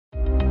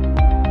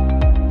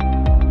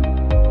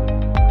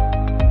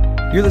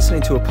You're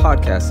listening to a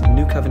podcast of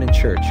New Covenant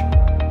Church.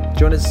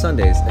 Join us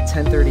Sundays at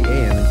 10:30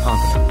 a.m. in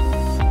Pompano.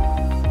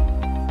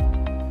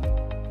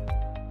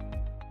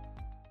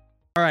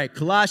 All right,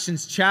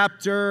 Colossians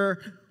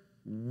chapter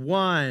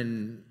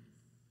 1.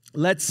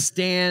 Let's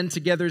stand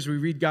together as we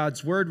read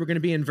God's word. We're going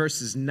to be in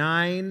verses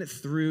 9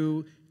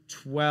 through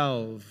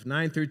 12.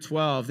 9 through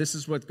 12. This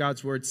is what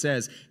God's word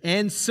says.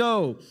 And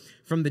so,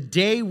 from the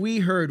day we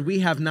heard, we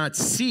have not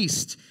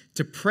ceased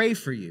to pray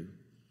for you,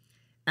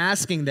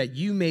 asking that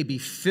you may be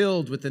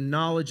filled with the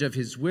knowledge of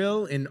his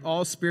will in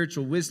all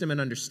spiritual wisdom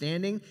and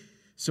understanding,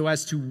 so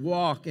as to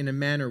walk in a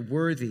manner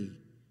worthy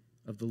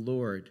of the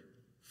Lord,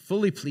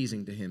 fully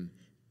pleasing to him,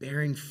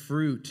 bearing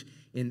fruit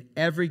in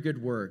every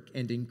good work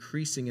and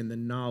increasing in the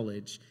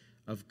knowledge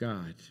of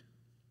God.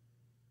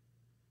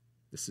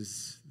 This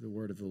is the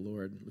word of the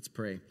Lord. Let's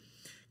pray.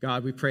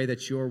 God, we pray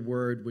that your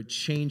word would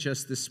change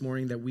us this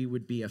morning, that we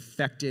would be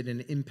affected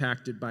and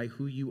impacted by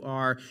who you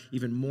are,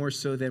 even more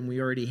so than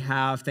we already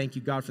have. Thank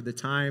you, God, for the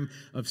time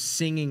of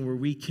singing where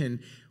we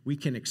can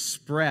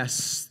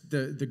express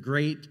the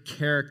great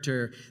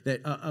character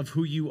of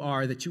who you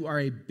are, that you are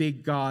a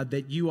big God,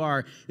 that you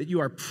are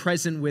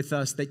present with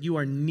us, that you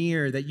are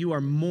near, that you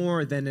are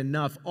more than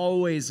enough,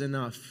 always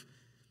enough,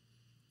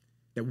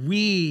 that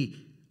we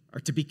are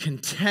to be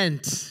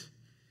content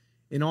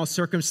in all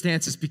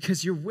circumstances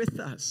because you're with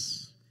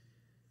us.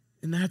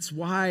 And that's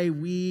why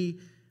we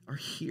are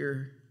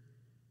here.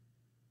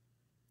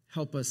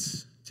 Help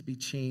us to be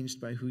changed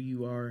by who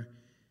you are,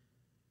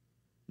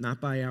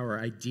 not by our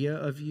idea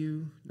of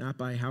you, not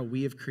by how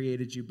we have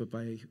created you, but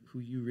by who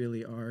you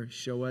really are.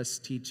 Show us,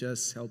 teach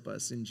us, help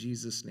us. In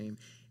Jesus' name,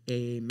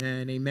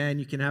 amen. Amen.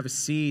 You can have a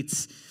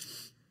seat.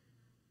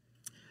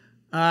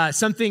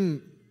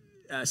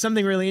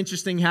 Something really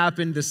interesting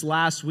happened this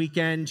last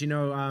weekend.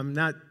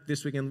 Not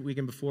this weekend,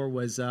 weekend before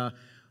was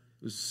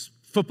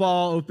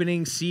football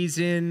opening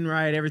season,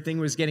 right? Everything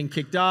was getting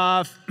kicked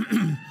off.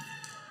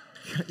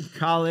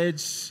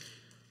 College.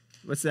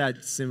 What's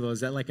that symbol?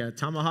 Is that like a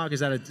tomahawk? Is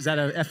that a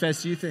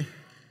FSU thing?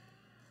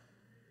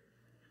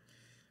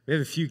 We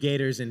have a few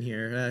Gators in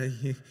here.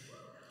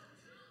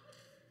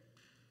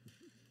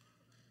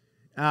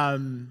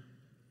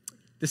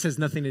 This has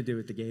nothing to do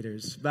with the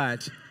Gators,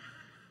 but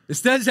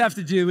this does have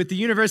to do with the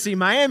University of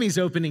Miami's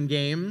opening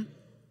game.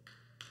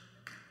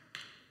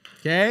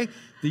 Okay,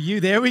 the U,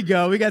 there we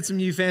go. We got some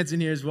U fans in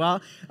here as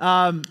well.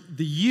 The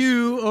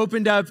U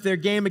opened up their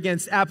game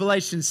against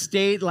Appalachian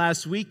State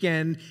last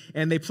weekend,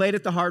 and they played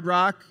at the Hard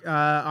Rock,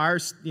 our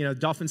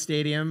Dolphin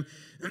Stadium.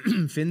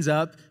 Fins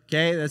up.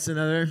 Okay, that's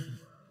another.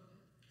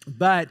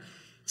 But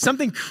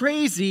something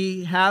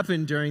crazy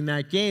happened during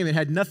that game. It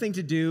had nothing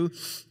to do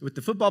with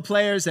the football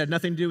players. It had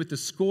nothing to do with the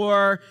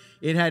score.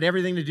 It had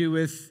everything to do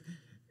with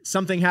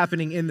something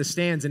happening in the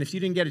stands. And if you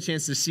didn't get a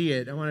chance to see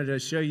it, I wanted to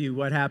show you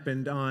what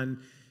happened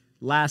on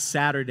last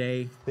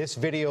Saturday. This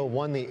video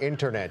won the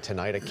internet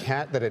tonight. A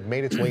cat that had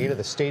made its way into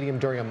the stadium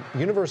during a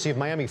University of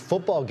Miami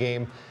football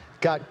game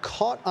got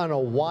caught on a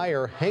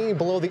wire hanging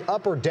below the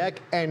upper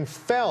deck and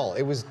fell.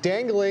 It was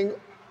dangling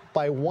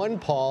by one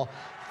paw.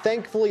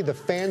 Thankfully, the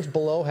fans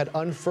below had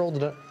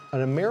unfurled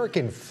an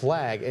American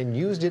flag and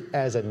used it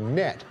as a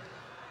net.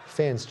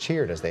 Fans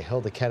cheered as they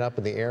held the cat up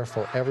in the air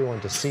for everyone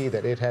to see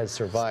that it had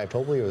survived.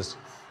 Hopefully it was,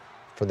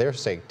 for their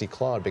sake,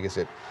 declawed because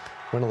it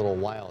went a little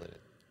wild in it.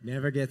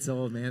 Never gets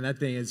old, man. That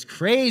thing is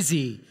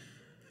crazy,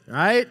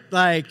 right?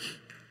 Like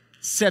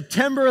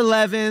September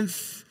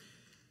 11th,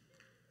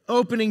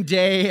 opening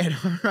day at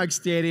Hard Rock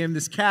Stadium.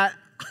 This cat,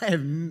 I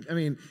have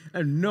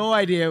no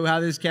idea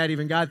how this cat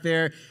even got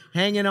there,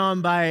 hanging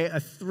on by a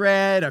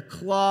thread, a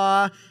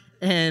claw,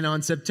 and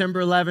on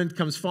September 11th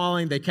comes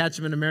falling. They catch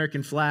him an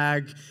American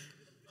flag,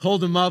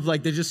 hold him up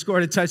like they just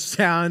scored a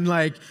touchdown,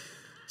 like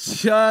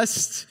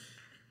just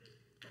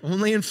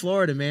only in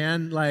Florida,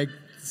 man. Like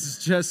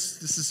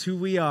this is who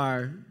we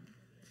are.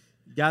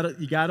 You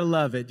gotta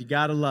love it. You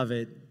gotta love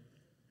it.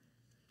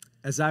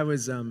 As I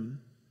was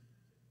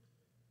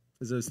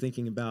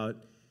thinking about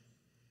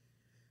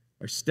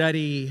our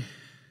study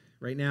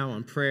right now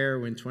on prayer,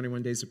 we're in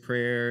 21 days of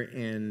prayer,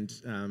 and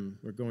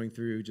we're going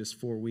through just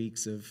 4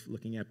 weeks of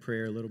looking at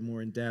prayer a little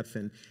more in depth.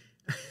 And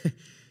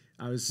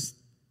I was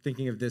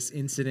thinking of this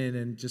incident,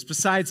 and just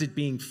besides it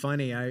being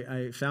funny,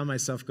 I found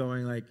myself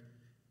going like,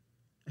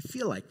 I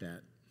feel like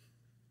that.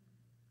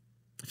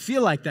 I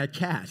feel like that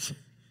cat.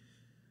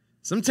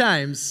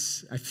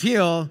 Sometimes I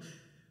feel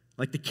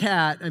like the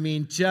cat,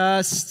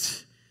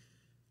 just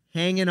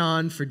hanging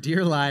on for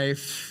dear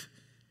life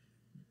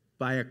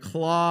by a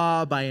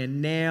claw, by a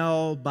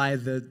nail, by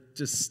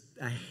just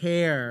a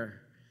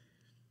hair,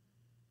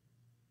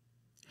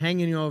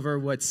 hanging over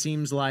what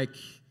seems like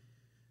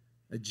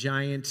a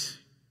giant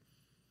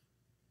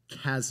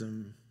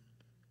chasm.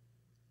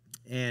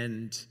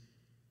 And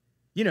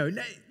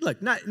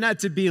look, not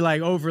to be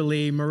like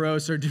overly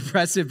morose or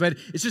depressive, but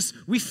it's just,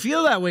 we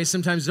feel that way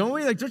sometimes, don't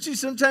we? Like, don't you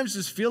sometimes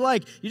just feel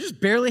like you're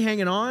just barely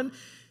hanging on?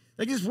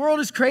 Like, this world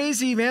is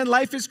crazy, man.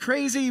 Life is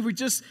crazy.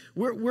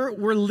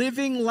 We're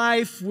living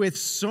life with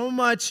so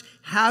much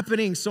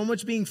happening, so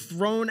much being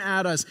thrown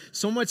at us,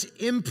 so much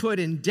input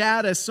and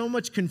data, so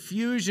much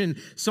confusion,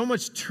 so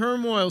much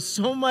turmoil,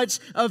 so much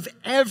of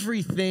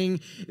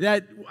everything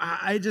that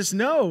I just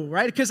know,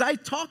 right? Because I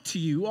talk to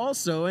you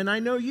also, and I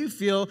know you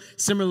feel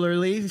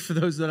similarly for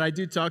those that I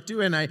do talk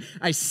to, and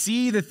I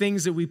see the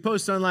things that we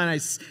post online.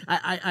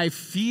 I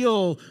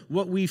feel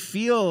what we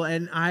feel,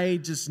 and I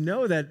just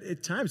know that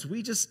at times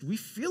we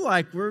feel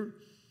like we're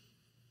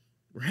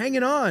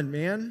hanging on,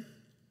 man.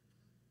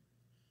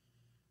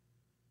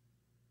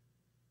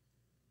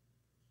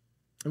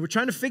 And we're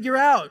trying to figure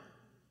out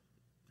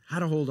how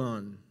to hold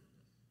on.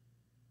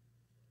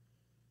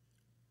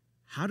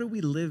 How do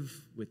we live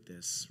with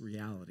this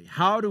reality?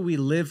 How do we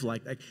live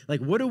like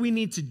what do we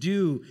need to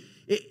do?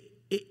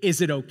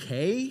 Is it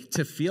okay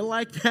to feel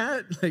like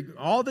that? Like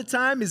all the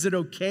time? Is it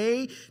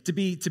okay to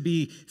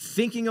be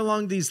thinking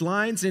along these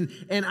lines? And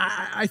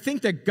I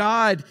think that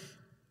God,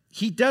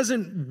 He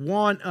doesn't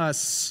want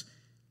us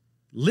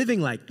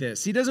living like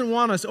this. He doesn't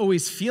want us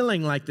always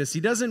feeling like this. He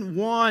doesn't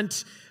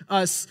want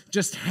us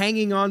just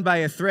hanging on by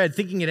a thread,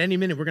 thinking at any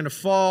minute we're going to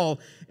fall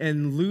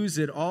and lose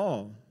it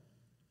all.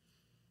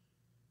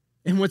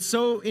 And what's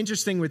so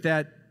interesting with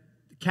that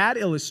cat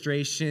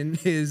illustration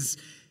is,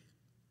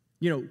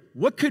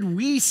 what could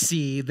we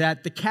see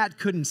that the cat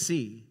couldn't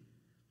see?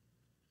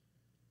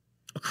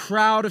 A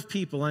crowd of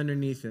people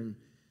underneath him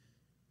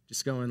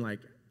just going like,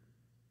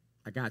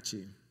 I got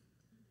you.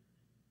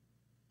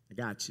 I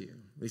got you.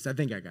 At least I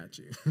think I got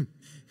you.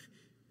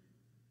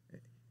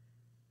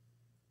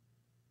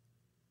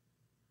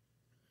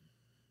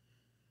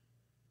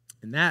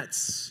 And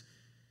that's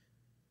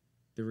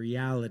the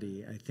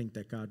reality I think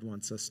that God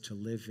wants us to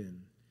live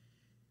in.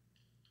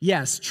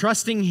 Yes,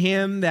 trusting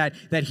Him that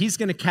He's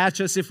going to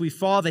catch us if we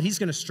fall, that He's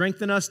going to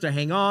strengthen us to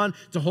hang on,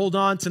 to hold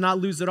on, to not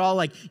lose it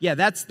all.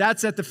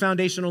 That's at the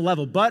foundational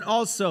level. But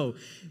also,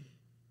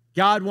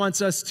 God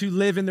wants us to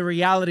live in the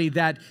reality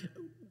that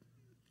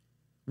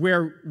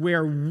where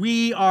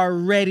we are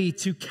ready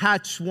to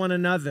catch one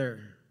another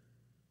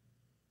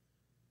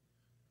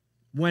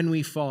when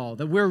we fall,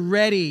 that we're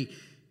ready.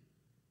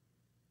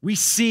 We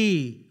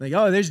see,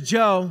 there's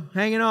Joe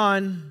hanging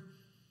on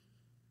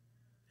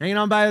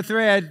by a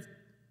thread.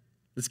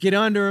 Let's get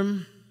under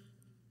him.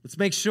 Let's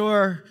make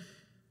sure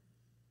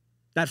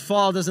that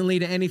fall doesn't lead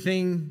to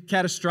anything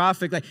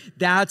catastrophic.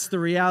 That's the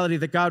reality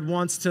that God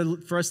wants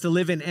for us to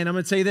live in. And I'm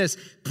going to tell you this,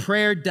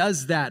 prayer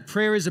does that.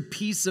 Prayer is a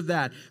piece of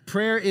that.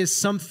 Prayer is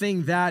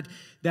something that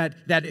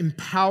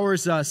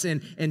empowers us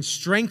and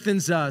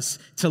strengthens us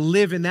to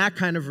live in that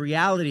kind of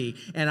reality.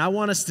 And I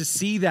want us to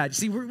see that.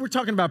 See, we're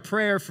talking about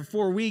prayer for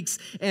 4 weeks,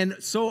 and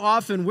so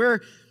often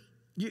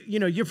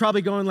you're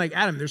probably going like,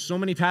 Adam, there's so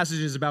many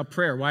passages about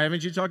prayer. Why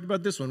haven't you talked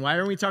about this one? Why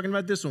aren't we talking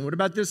about this one? What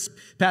about this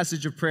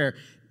passage of prayer?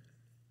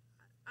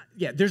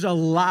 Yeah, there's a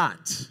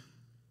lot.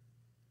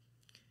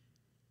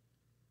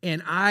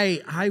 And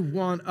I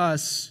want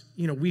us,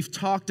 we've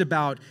talked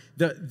about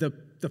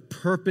the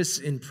purpose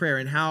in prayer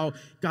and how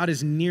God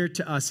is near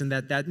to us, and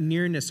that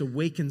nearness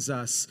awakens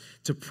us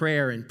to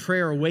prayer, and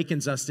prayer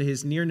awakens us to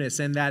His nearness,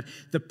 and that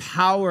the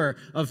power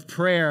of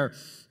prayer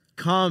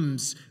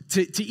comes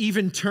to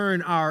even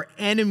turn our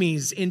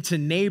enemies into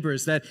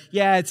neighbors. That,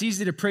 it's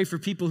easy to pray for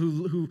people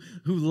who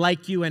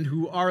like you and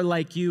who are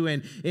like you.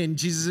 And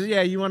Jesus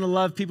says, you want to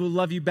love people who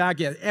love you back.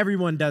 Yeah,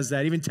 everyone does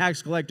that. Even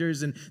tax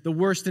collectors and the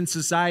worst in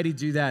society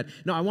do that.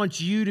 No, I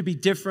want you to be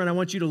different. I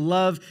want you to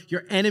love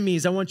your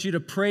enemies. I want you to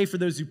pray for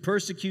those who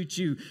persecute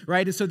you,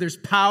 right? And so there's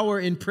power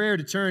in prayer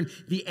to turn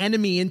the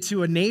enemy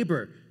into a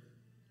neighbor.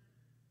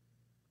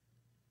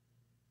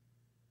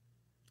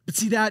 But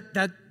see,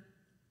 that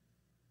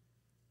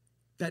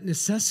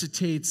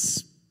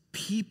necessitates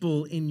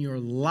people in your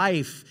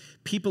life,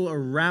 people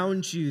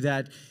around you,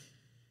 that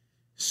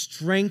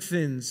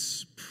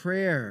strengthens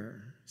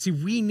prayer. See,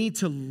 we need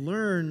to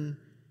learn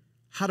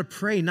how to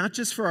pray, not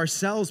just for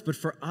ourselves, but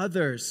for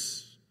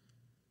others.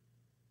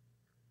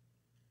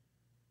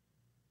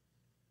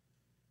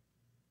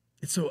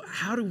 And so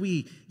how do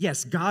we,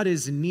 yes, God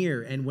is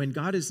near, and when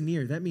God is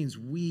near, that means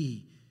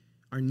we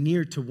are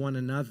near to one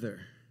another.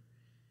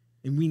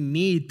 And we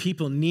need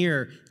people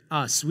near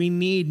us. We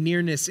need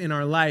nearness in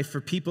our life for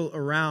people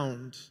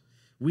around.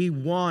 We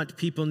want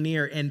people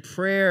near, and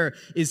prayer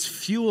is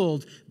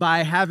fueled by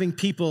having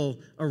people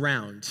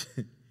around.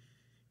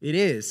 It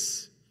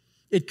is.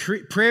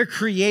 Prayer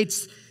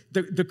creates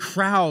the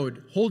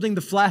crowd holding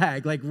the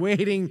flag,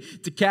 waiting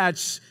to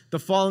catch the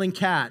falling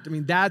cat.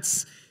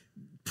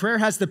 Prayer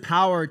has the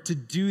power to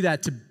do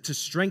that, to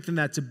strengthen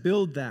that, to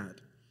build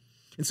that.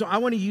 And so I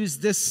want to use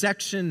this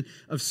section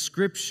of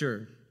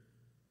Scripture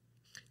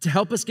to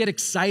help us get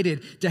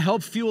excited, to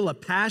help fuel a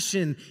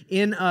passion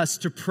in us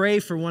to pray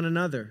for one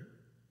another.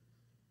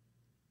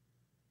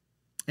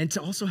 And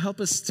to also help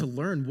us to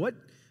learn what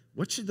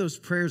should those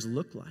prayers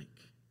look like?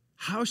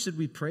 How should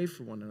we pray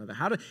for one another?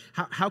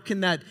 How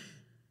can that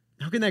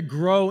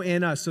grow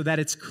in us so that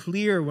it's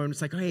clear when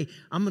it's like, hey,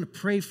 I'm going to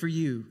pray for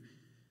you.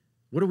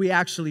 What are we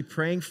actually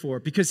praying for?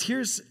 Because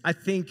here's, I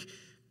think,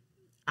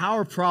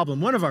 our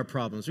problem, one of our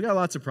problems. We got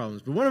lots of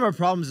problems, but one of our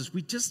problems is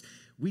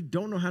we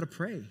don't know how to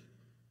pray.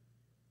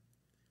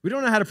 We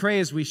don't know how to pray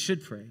as we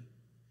should pray.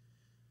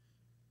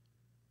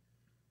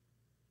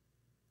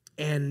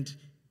 And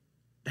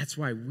that's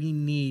why we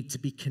need to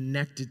be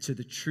connected to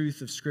the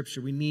truth of Scripture.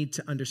 We need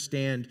to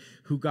understand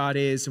who God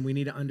is, and we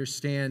need to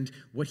understand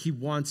what He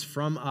wants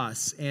from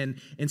us.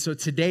 And so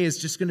today is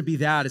just going to be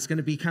that. It's going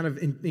to be kind of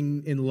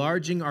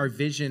enlarging our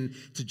vision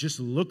to just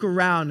look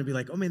around and be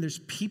like, oh man, there's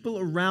people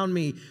around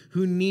me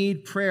who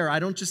need prayer. I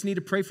don't just need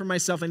to pray for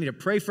myself. I need to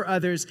pray for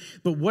others.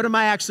 But what am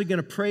I actually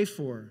going to pray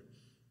for?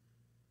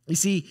 You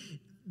see,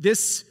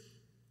 this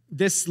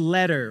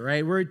letter,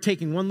 right? We're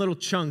taking one little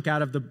chunk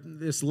out of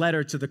this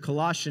letter to the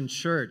Colossian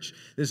church.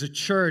 There's a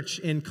church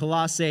in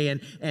Colossae,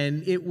 and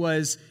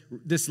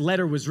this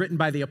letter was written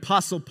by the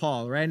Apostle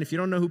Paul, right? And if you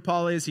don't know who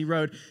Paul is, he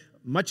wrote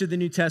much of the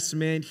New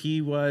Testament. He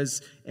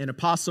was an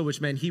apostle,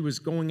 which meant he was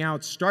going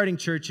out, starting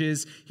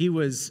churches. He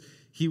was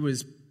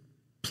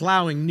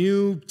plowing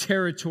new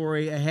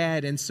territory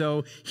ahead. And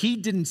so he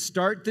didn't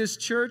start this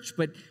church,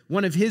 but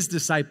one of his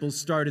disciples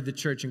started the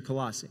church in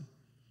Colossae.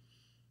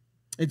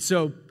 And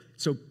so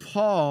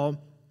Paul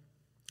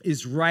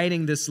is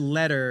writing this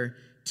letter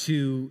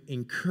to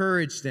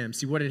encourage them.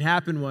 See, what had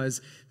happened was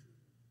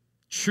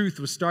truth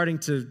was starting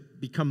to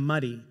become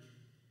muddy.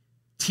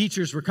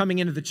 Teachers were coming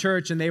into the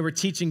church and they were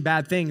teaching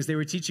bad things. They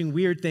were teaching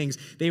weird things.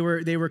 They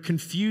were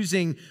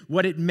confusing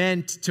what it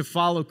meant to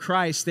follow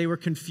Christ. They were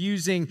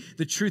confusing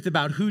the truth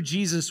about who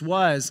Jesus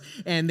was.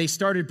 And they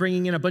started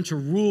bringing in a bunch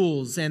of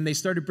rules, and they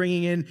started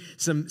bringing in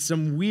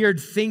some weird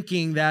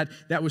thinking that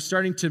was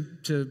starting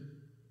to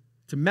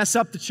mess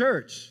up the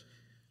church.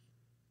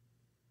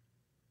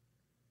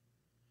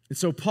 And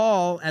so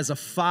Paul, as a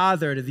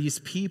father to these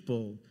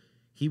people,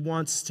 he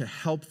wants to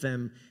help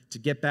them to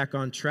get back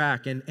on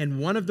track. And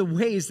one of the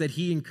ways that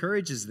he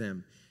encourages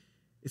them,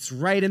 it's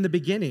right in the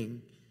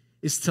beginning,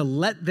 is to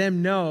let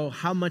them know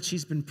how much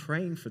he's been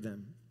praying for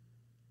them.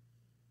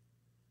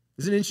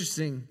 Isn't it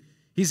interesting?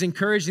 He's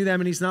encouraging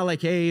them, and he's not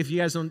like, hey, if you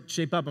guys don't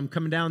shape up, I'm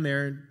coming down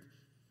there and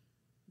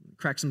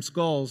crack some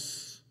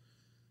skulls.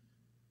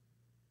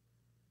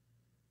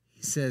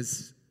 He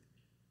says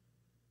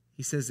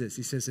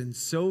this, and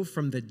so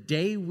from the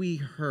day we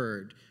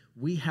heard,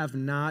 we have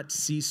not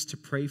ceased to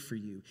pray for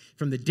you.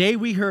 From the day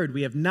we heard,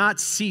 we have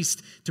not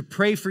ceased to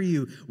pray for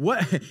you.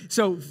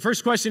 So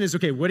first question is,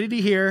 okay, what did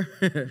he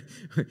hear?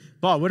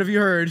 Paul, what have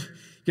you heard?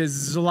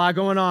 Because there's a lot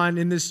going on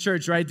in this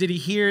church, right? Did he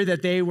hear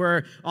that they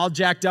were all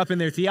jacked up in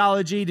their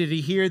theology? Did he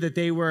hear that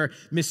they were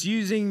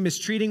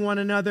mistreating one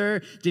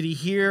another? Did he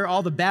hear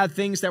all the bad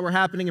things that were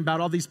happening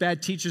about all these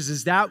bad teachers?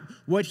 Is that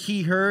what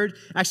he heard?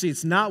 Actually,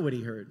 it's not what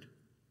he heard.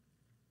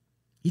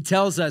 He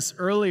tells us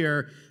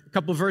earlier, a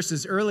couple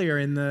verses earlier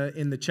in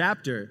the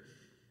chapter,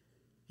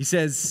 he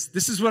says,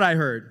 this is what I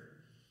heard.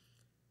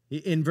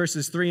 In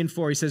verses 3 and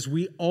 4, he says,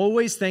 we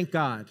always thank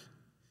God,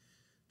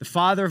 the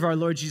Father of our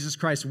Lord Jesus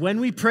Christ, when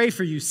we pray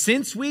for you,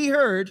 since we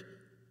heard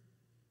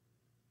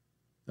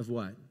of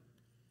what?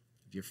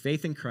 Of your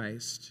faith in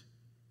Christ,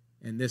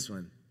 and this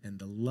one, and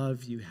the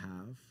love you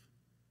have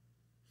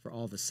for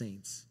all the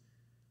saints.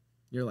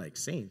 You're like,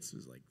 saints? It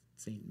was like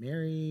St.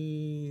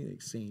 Mary,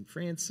 like St.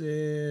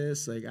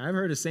 Francis. Like, I've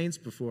heard of saints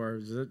before.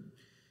 It's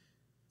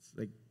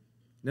like,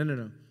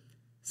 no.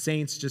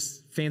 Saints,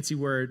 just fancy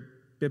word,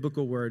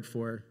 biblical word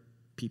for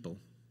people,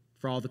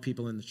 for all the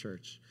people in the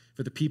church,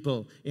 for the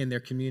people in their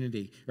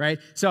community, right?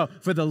 So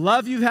for the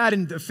love you've had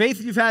and the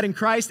faith you've had in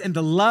Christ and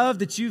the love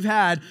that you've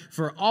had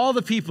for all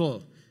the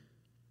people.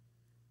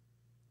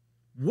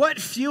 What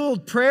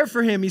fueled prayer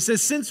for him? He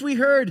says, since we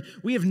heard,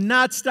 we have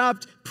not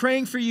stopped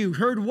praying for you.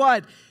 Heard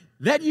what?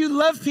 That you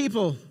love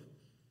people.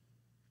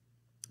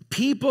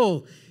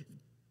 People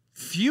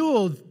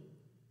fueled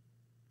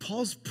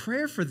Paul's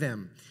prayer for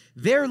them.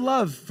 Their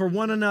love for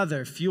one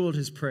another fueled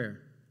his prayer.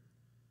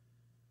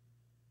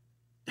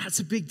 That's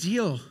a big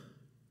deal.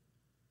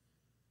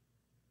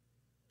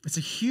 It's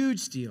a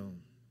huge deal.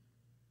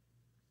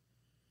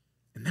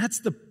 And that's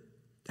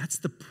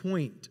the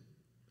point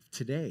of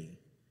today.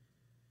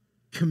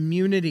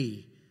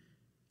 Community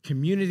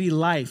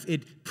life.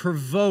 It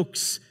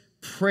provokes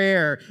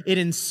prayer. It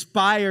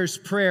inspires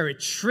prayer. It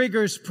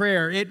triggers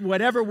prayer.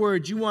 Whatever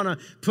word you want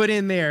to put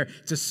in there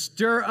to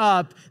stir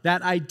up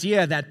that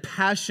idea, that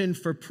passion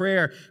for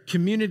prayer.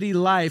 Community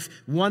life,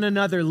 one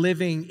another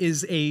living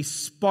is a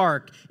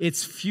spark.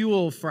 It's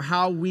fuel for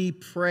how we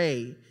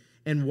pray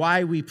and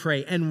why we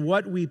pray and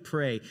what we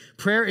pray.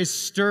 Prayer is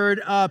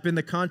stirred up in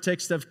the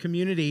context of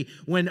community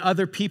when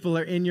other people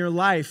are in your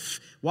life.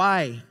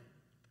 Why?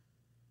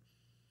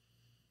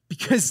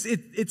 Because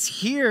it's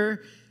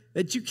here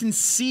that you can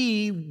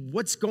see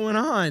what's going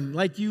on.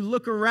 Like you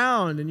look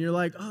around and you're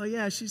like, oh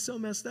yeah, she's so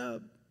messed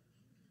up.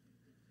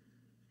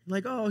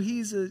 Like, oh, he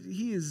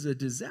is a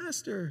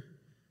disaster.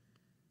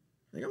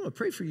 Like, I'm gonna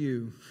pray for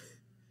you.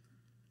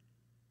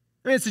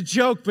 I mean, it's a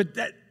joke, but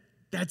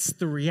that's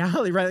the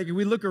reality, right? Like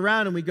we look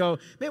around and we go,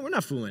 man, we're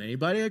not fooling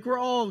anybody. Like we're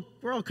all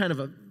kind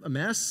of a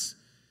mess.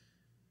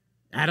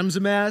 Adam's a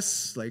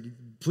mess. Like,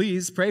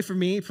 please pray for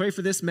me. Pray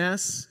for this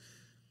mess.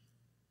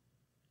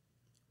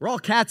 We're all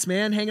cats,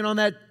 man, hanging on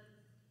that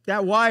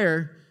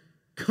wire,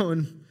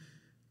 going,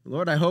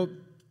 Lord, I hope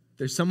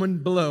there's someone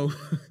below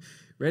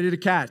ready to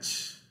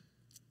catch.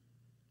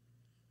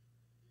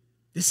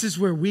 This is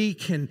where we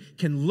can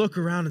look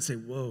around and say,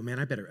 whoa, man,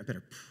 I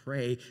better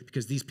pray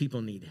because these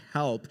people need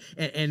help.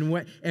 And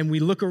we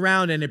look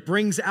around and it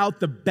brings out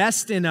the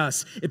best in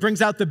us. It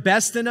brings out the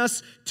best in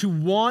us to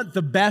want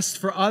the best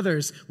for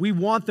others. We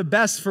want the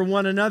best for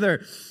one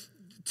another.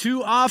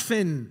 Too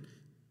often,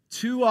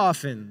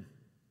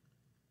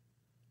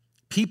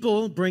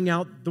 people bring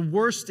out the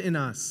worst in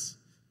us.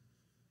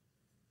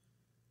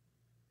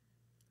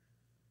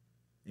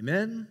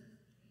 Amen?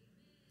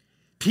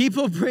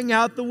 People bring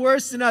out the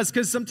worst in us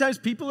because sometimes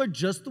people are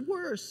just the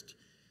worst.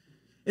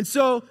 And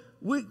so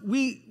we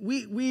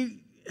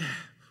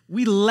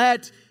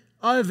let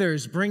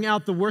others bring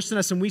out the worst in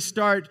us, and we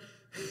start,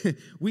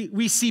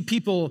 we see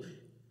people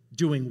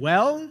doing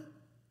well,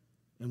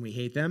 and we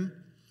hate them.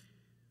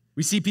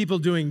 We see people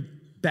doing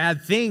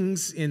bad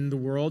things in the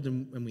world,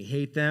 and we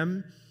hate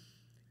them.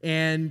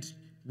 And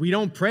we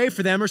don't pray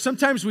for them, or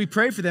sometimes we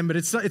pray for them, but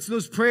it's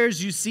those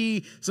prayers you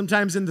see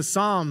sometimes in the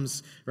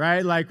Psalms,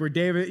 right? Like where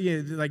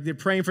David, like they're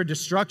praying for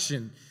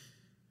destruction.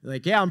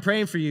 Like, yeah, I'm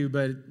praying for you,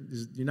 but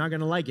you're not going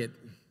to like it.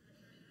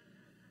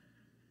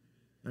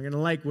 Not going to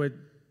like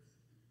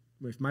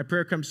if my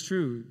prayer comes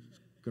true,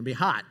 it's going to be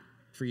hot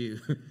for you.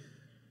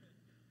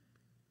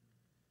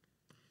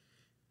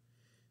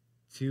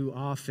 Too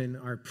often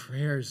our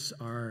prayers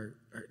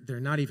they're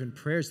not even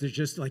prayers. They're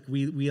just like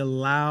we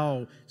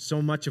allow so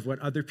much of what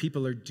other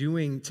people are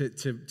doing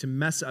to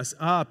mess us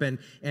up. And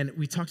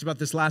we talked about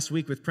this last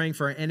week with praying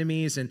for our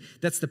enemies, and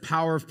that's the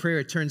power of prayer.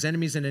 It turns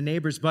enemies into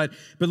neighbors. But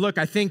look,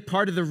 I think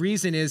part of the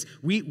reason is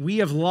we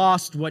have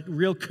lost what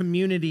real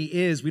community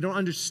is. We don't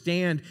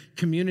understand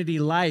community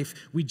life.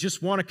 We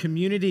just want a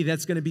community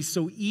that's going to be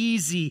so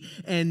easy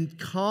and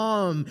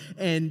calm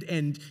and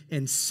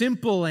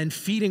simple and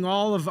feeding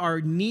all of our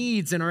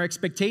needs and our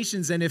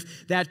expectations. And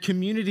if that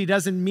community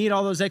doesn't meet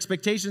all those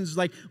expectations,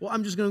 like, well,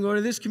 I'm just going to go to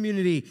this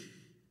community.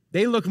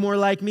 They look more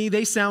like me.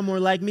 They sound more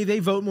like me. They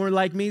vote more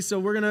like me. So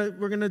we're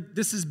going to,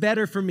 this is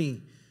better for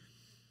me.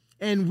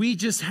 And we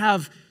just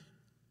have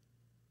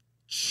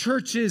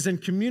churches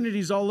and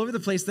communities all over the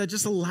place that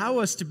just allow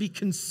us to be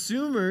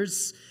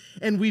consumers.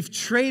 And we've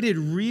traded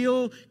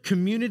real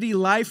community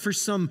life for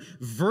some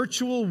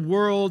virtual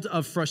world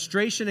of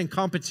frustration and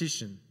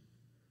competition.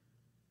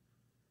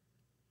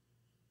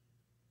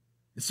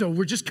 So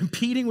we're just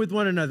competing with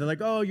one another.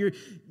 Like, oh,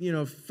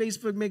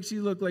 Facebook makes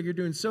you look like you're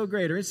doing so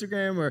great, or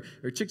Instagram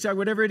or TikTok,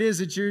 whatever it is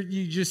that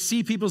you just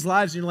see people's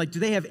lives and you're like, do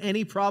they have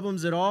any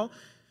problems at all?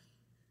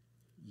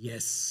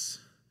 Yes.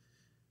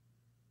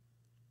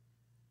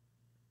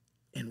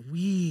 And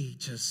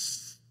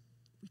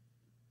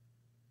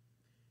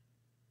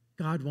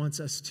God wants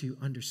us to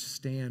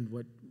understand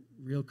what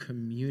real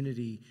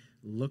community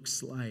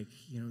looks like.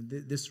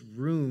 This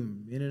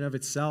room in and of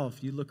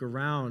itself, you look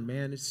around,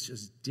 man, it's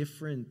just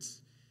different.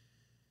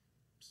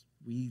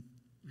 We're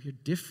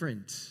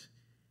different.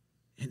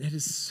 And that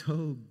is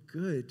so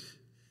good.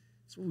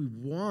 That's what we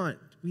want.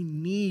 We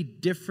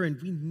need different.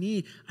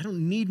 I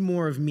don't need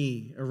more of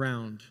me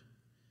around.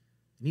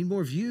 I need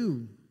more of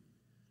you.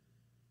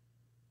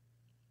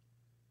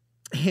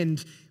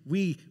 And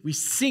we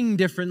sing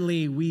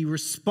differently. We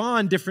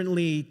respond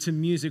differently to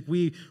music.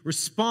 We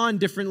respond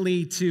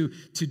differently to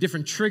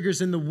different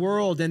triggers in the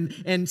world.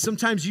 And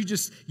sometimes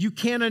you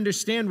can't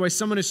understand why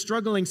someone is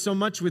struggling so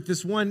much with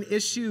this one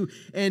issue.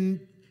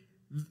 And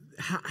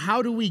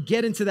how do we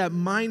get into that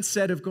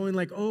mindset of going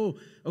like, oh,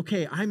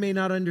 okay, I may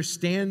not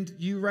understand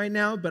you right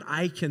now, but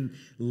I can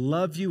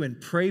love you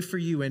and pray for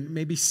you and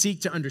maybe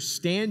seek to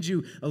understand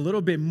you a little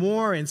bit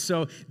more. And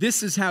so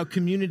this is how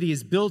community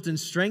is built and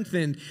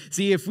strengthened.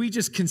 See, if we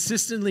just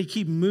consistently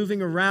keep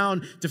moving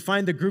around to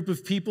find the group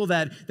of people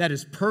that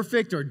is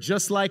perfect or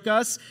just like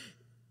us,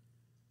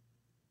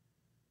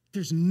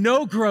 there's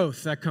no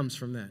growth that comes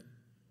from that.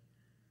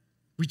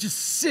 We just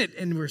sit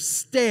and we're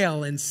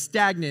stale and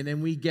stagnant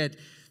and we get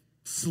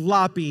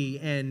sloppy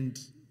and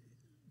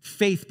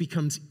faith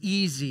becomes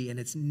easy, and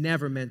it's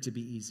never meant to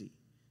be easy.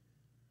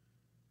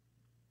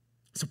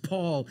 So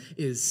Paul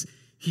he's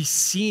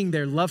seeing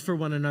their love for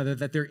one another,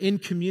 that they're in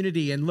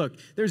community. And look,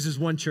 there's this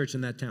one church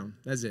in that town.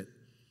 That's it.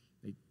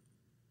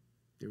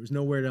 There was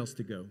nowhere else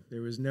to go.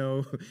 There was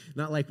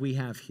not like we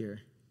have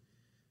here.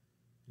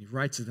 He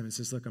writes to them and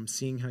says, look, I'm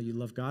seeing how you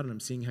love God, and I'm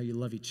seeing how you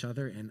love each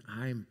other, and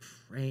I'm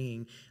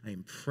praying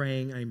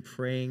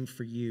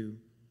for you.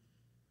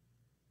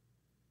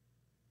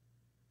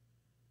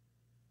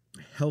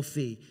 A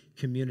healthy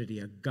community,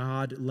 a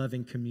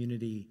God-loving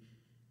community.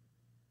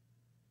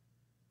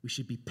 We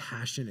should be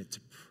passionate to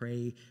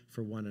pray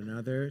for one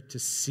another, to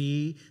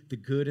see the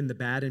good and the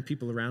bad in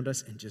people around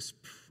us and just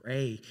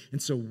pray. And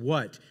so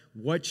what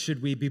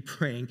should we be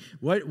praying?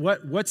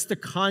 What's the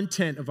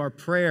content of our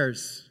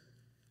prayers?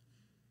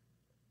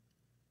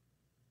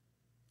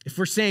 If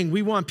we're saying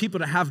we want people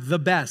to have the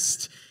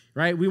best,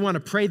 right? We want to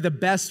pray the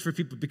best for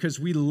people because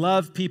we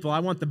love people. I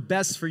want the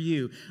best for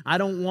you. I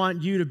don't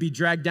want you to be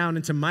dragged down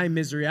into my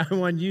misery. I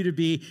want you to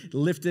be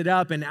lifted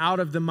up and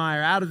out of the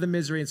mire, out of the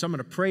misery. And so I'm going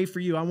to pray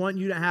for you. I want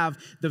you to have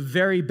the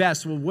very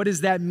best. Well, what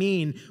does that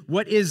mean?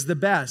 What is the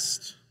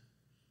best?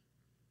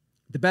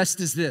 The best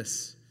is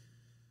this,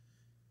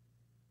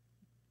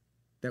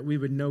 that we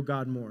would know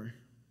God more.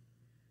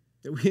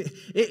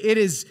 It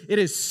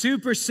is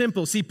super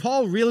simple. See,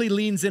 Paul really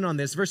leans in on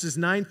this. Verses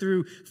 9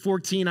 through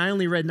 14, I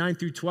only read 9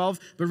 through 12,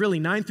 but really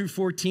 9 through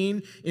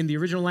 14 in the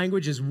original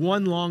language is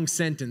one long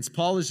sentence.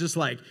 Paul is just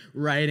like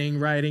writing,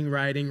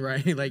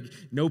 like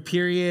no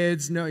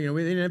periods, we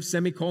didn't have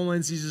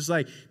semicolons. He's just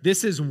like,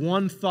 this is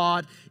one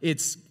thought.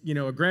 It's,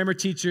 a grammar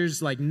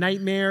teacher's like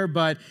nightmare,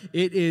 but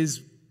it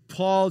is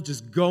Paul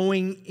just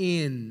going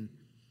in.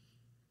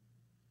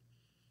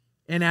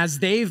 And as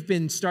they've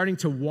been starting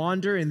to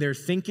wander in their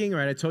thinking,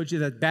 right? I told you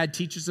that bad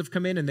teachers have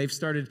come in and they've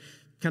started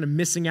kind of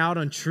missing out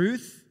on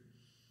truth.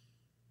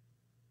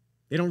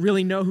 They don't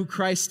really know who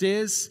Christ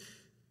is.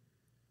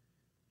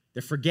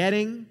 They're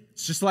forgetting.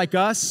 It's just like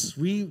us.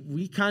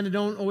 We kind of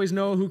don't always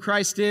know who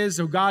Christ is,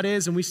 who God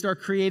is, and we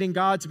start creating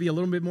God to be a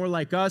little bit more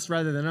like us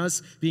rather than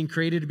us being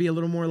created to be a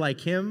little more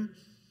like Him.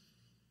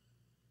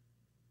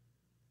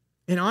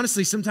 And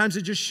honestly, sometimes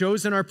it just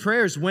shows in our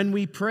prayers. When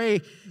we pray,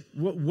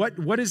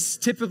 what is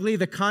typically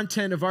the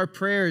content of our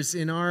prayers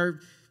in our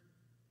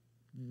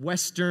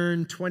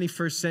Western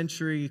 21st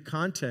century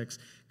context?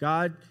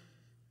 God,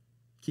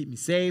 keep me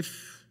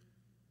safe,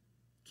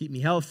 keep me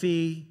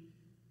healthy,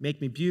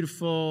 make me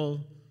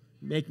beautiful,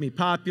 make me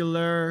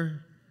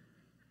popular,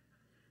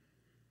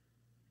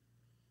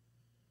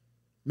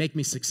 make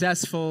me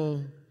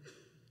successful,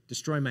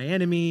 destroy my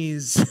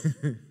enemies.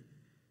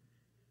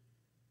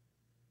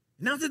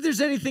 Not that there's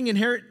anything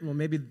inherent, well,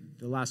 maybe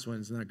the last one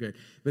is not good,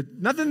 but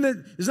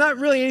there's not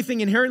really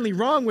anything inherently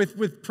wrong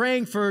with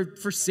praying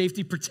for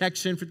safety,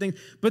 protection, for things.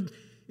 But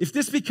if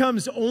this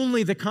becomes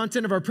only the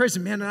content of our prayers,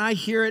 and man, and I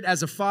hear it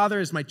as a father,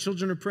 as my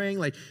children are praying,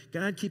 like,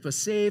 God, keep us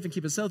safe and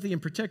keep us healthy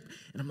and protect.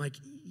 And I'm like,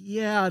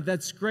 yeah,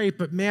 that's great,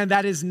 but man,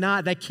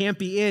 that can't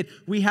be it.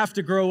 We have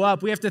to grow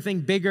up. We have to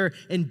think bigger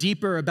and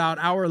deeper about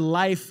our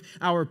life,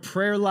 our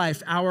prayer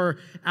life, our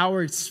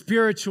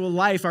spiritual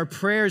life. Our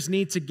prayers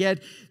need to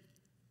get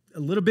a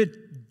little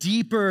bit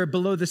deeper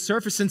below the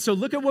surface. And so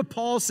look at what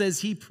Paul says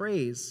he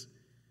prays.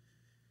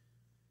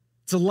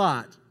 It's a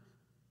lot,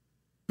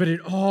 but it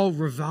all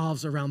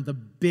revolves around the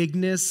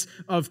bigness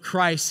of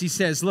Christ. He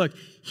says, look,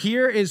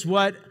 here is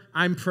what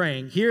I'm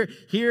praying. Here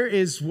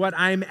is what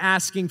I'm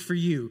asking for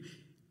you.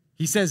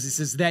 He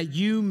says, that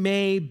you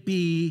may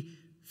be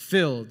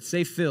filled.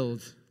 Say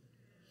filled.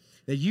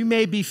 That you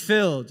may be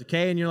filled,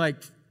 okay? And you're like,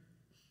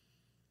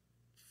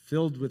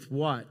 filled with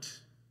what?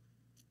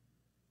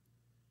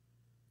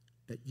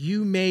 That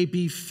you may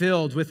be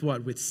filled with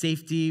what? With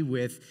safety,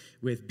 with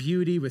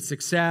beauty, with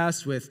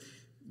success, with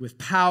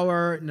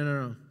power.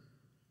 No.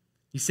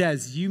 He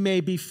says, you may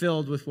be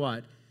filled with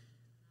what?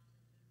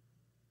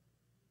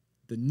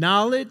 The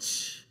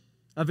knowledge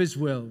of His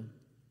will.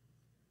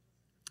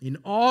 In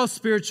all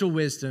spiritual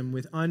wisdom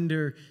with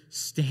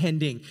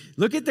understanding.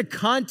 Look at the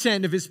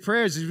content of his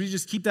prayers as we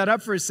just keep that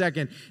up for a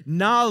second.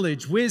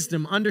 Knowledge,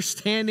 wisdom,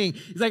 understanding.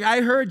 He's like, I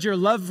heard your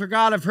love for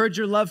God. I've heard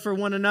your love for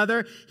one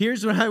another.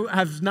 Here's what I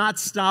have not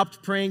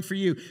stopped praying for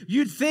you.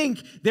 You'd think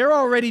they're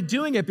already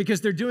doing it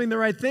because they're doing the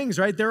right things,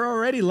 right? They're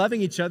already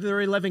loving each other. They're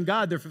already loving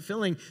God. They're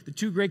fulfilling the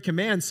two great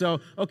commands.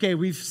 So, okay,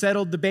 we've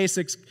settled the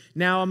basics.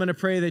 Now I'm going to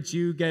pray that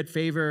you get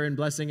favor and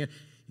blessing.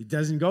 He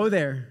doesn't go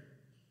there.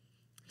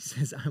 He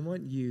says, I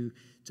want you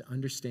to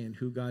understand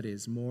who God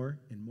is more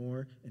and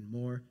more and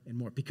more and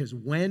more. Because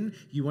when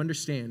you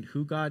understand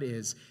who God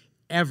is,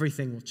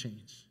 everything will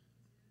change.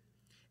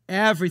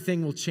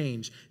 Everything will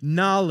change.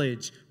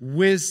 Knowledge,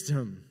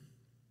 wisdom.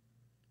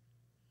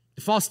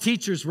 The false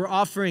teachers were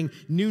offering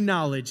new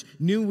knowledge,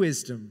 new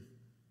wisdom.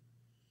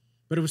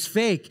 But it was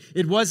fake.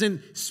 It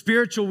wasn't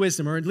spiritual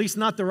wisdom, or at least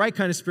not the right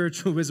kind of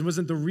spiritual wisdom. It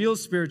wasn't the real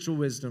spiritual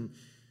wisdom.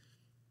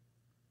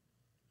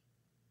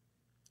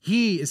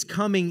 He is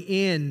coming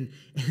in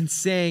and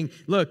saying,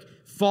 look,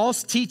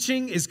 false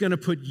teaching is going to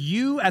put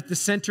you at the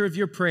center of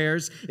your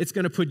prayers. It's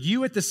going to put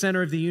you at the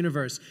center of the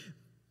universe.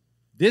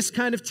 This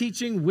kind of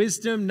teaching,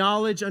 wisdom,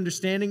 knowledge,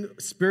 understanding,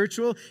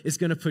 spiritual, is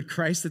going to put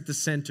Christ at the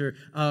center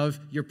of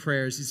your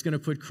prayers. He's going to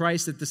put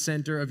Christ at the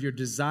center of your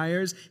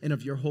desires and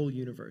of your whole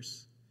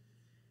universe.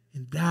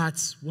 And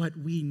that's what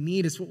we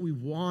need. It's what we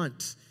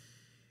want.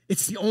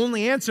 It's the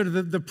only answer to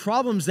the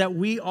problems that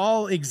we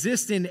all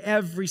exist in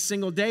every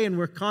single day, and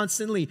we're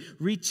constantly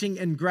reaching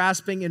and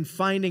grasping and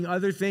finding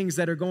other things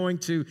that are going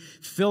to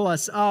fill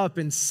us up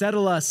and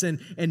settle us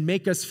and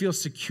make us feel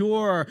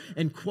secure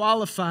and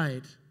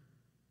qualified.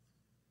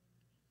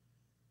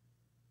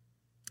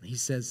 He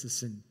says,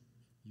 listen,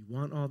 you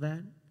want all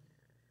that?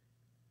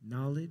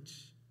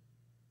 Knowledge,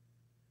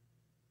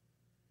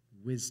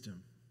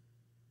 wisdom.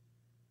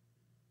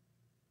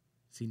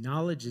 See,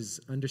 knowledge is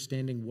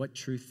understanding what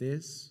truth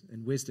is,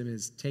 and wisdom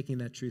is taking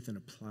that truth and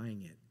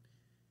applying it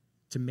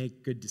to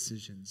make good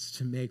decisions,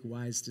 to make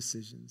wise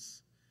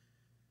decisions.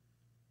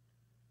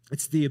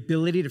 It's the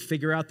ability to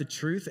figure out the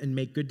truth and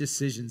make good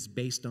decisions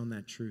based on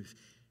that truth.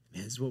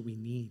 Man, this is what we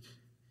need.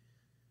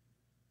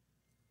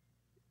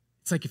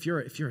 It's like if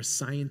you're a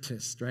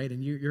scientist, right,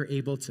 and you're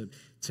able to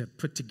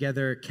put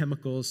together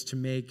chemicals to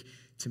make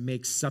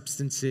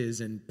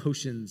substances and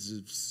potions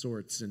of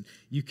sorts, and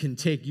you can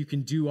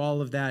do all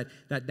of that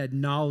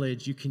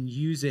knowledge, you can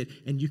use it,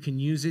 and you can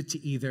use it to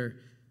either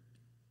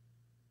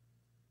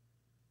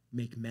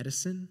make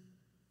medicine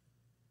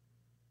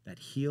that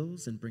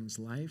heals and brings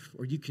life,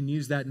 or you can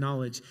use that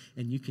knowledge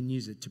and you can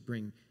use it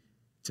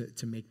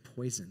to make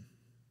poison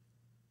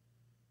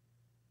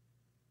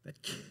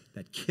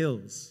that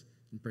kills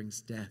and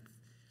brings death.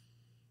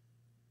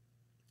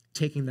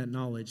 Taking that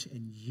knowledge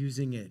and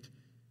using it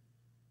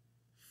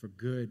for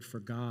good, for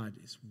God,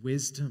 is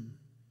wisdom.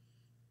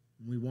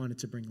 We want it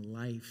to bring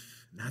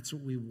life. And that's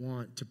what we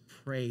want to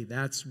pray.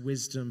 That's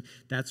wisdom.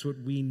 That's what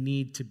we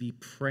need to be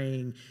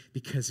praying,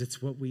 because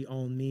it's what we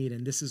all need.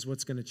 And this is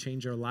what's going to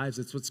change our lives.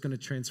 It's what's going to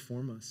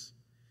transform us.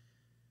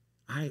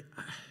 I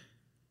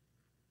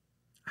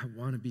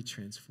want to be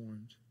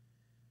transformed.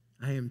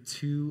 I am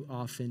too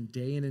often,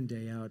 day in and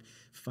day out,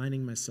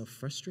 finding myself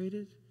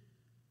frustrated,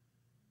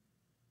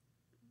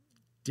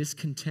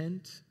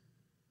 discontent,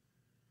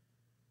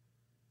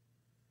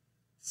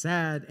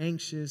 sad,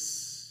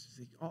 anxious,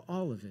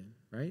 all of it,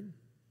 right?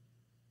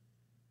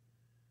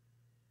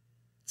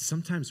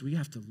 Sometimes we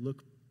have to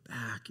look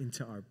back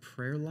into our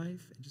prayer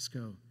life and just go,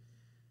 am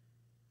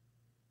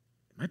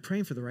I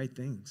praying for the right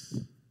things?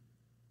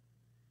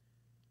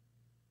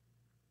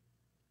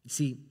 You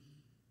see,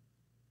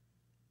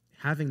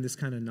 having this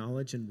kind of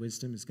knowledge and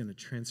wisdom is going to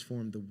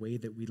transform the way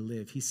that we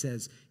live. He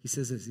says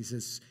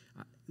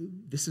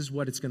this is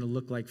what it's going to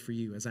look like for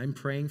you as I'm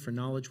praying for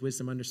knowledge,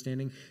 wisdom,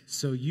 understanding,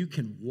 so you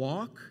can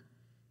walk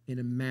in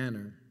a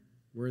manner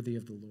worthy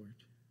of the Lord.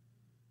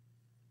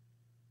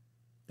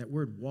 That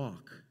word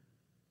walk,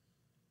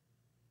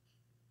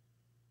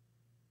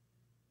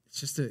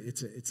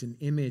 it's an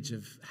image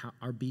of how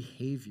our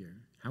behavior,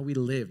 how we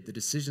live, the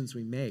decisions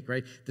we make,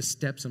 right? The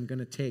steps I'm going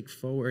to take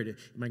forward.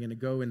 Am I going to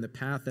go in the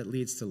path that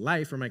leads to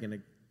life, or am I going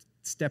to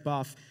step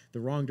off the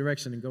wrong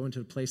direction and go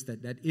into a place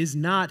that is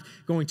not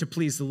going to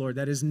please the Lord,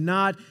 that is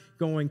not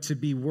going to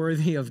be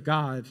worthy of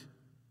God?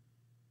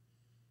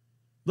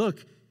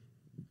 Look,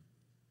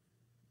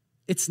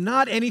 it's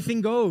not anything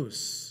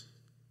goes.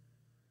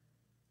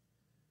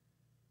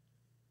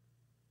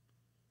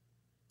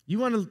 You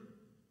want to,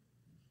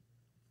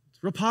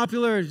 it's real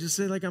popular, just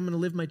say like, I'm going to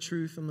live my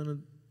truth.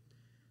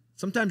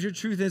 Sometimes your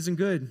truth isn't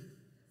good.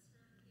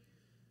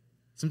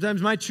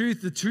 Sometimes my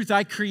truth, the truth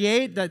I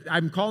create, that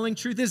I'm calling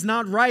truth, is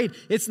not right.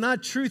 It's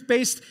not truth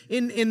based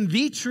in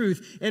the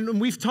truth.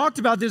 And we've talked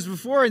about this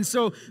before. And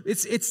so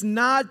it's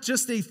not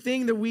just a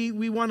thing that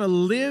we want to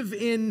live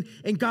in.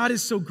 And God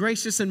is so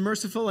gracious and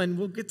merciful. And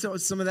we'll get to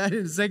some of that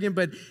in a second.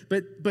 But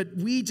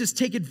we just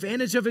take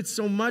advantage of it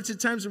so much at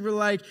times. And we're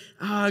like,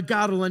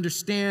 God will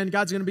understand.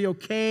 God's going to be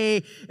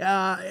okay.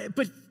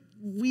 But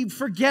we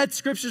forget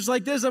scriptures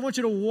like this. I want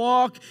you to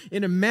walk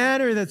in a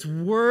manner that's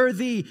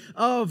worthy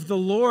of the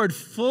Lord,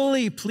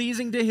 fully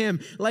pleasing to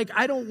Him. Like,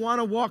 I don't want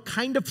to walk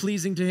kind of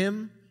pleasing to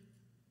Him.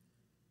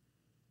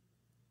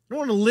 I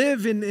don't want to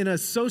live in a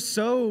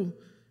so-so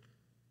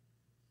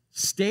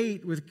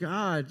state with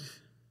God.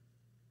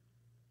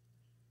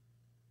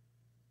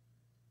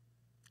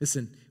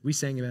 Listen, we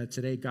sang about it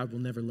today. God will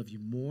never love you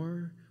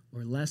more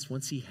or less.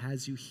 Once He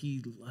has you,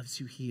 He loves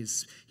you. He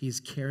is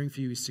caring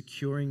for you. He's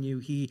securing you.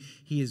 He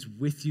is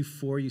with you,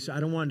 for you. So I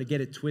don't want to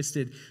get it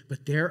twisted,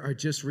 but there are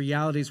just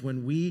realities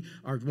when we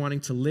are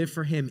wanting to live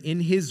for Him in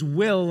His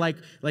will, like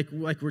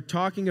we're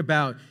talking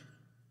about.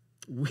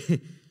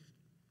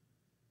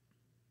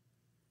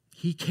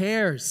 He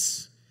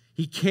cares.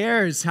 He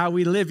cares how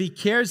we live. He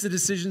cares the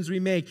decisions we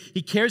make.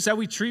 He cares how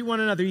we treat one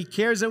another. He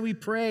cares how we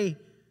pray.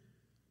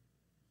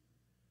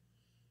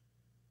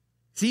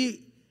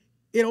 See,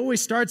 it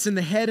always starts in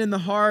the head and the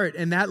heart,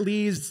 and that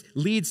leads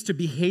to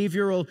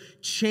behavioral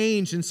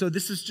change. And so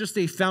this is just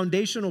a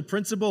foundational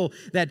principle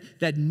that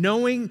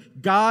knowing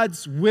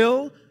God's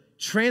will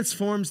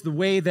transforms the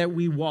way that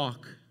we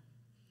walk.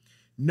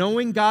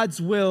 Knowing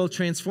God's will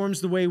transforms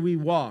the way we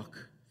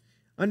walk.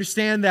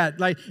 Understand that.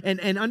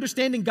 And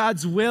understanding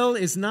God's will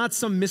is not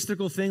some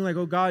mystical thing like,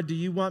 oh God, do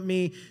you want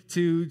me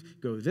to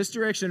go this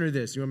direction or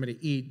this? Do you want me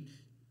to eat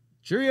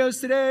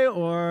Cheerios today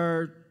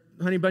or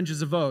Honey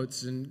Bunches of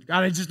Oats? And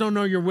God, I just don't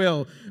know your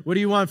will. What do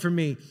you want from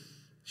me?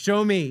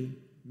 Show me.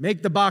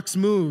 Make the box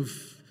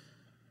move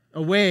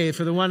away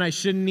for the one I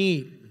shouldn't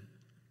eat.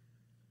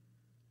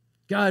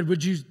 God,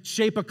 would you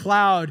shape a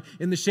cloud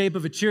in the shape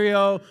of a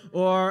Cheerio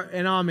or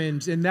an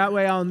almond? And that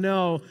way I'll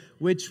know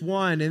which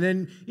one. And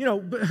then,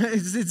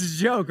 it's a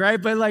joke,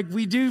 right? But like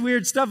we do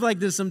weird stuff like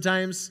this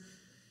sometimes,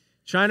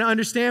 trying to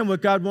understand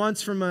what God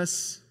wants from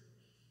us.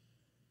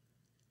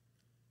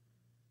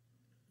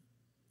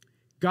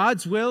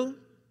 God's will,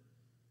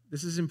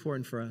 this is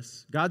important for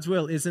us. God's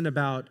will isn't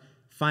about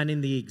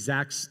finding the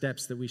exact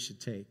steps that we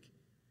should take.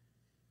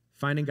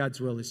 Finding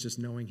God's will is just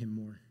knowing Him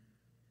more.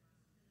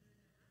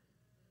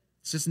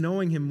 It's just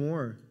knowing Him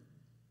more.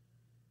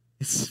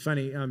 It's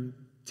funny.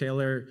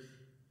 Taylor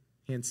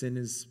Hansen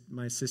is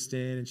my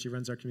assistant, and she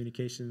runs our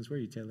communications. Where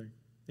are you, Taylor?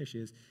 There she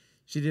is.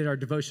 She did our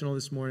devotional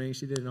this morning.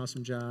 She did an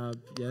awesome job.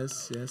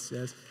 Yes.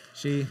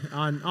 She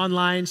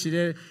online. She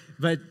did.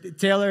 But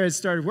Taylor has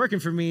started working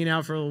for me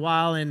now for a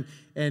while,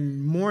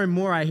 and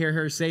more I hear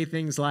her say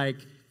things like,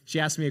 she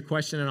asks me a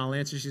question and I'll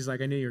answer. She's like,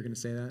 I knew you were going to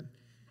say that.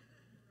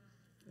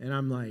 And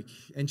I'm like,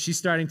 and she's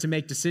starting to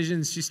make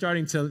decisions. She's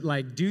starting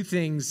to do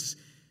things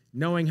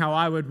knowing how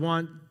I would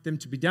want them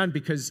to be done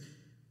because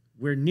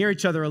we're near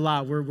each other a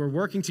lot. We're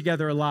working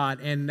together a lot.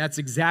 And that's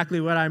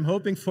exactly what I'm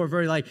hoping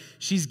for.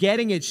 She's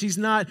getting it. She's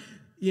not,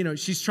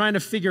 she's trying to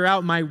figure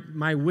out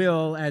my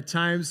will at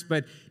times,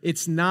 but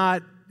it's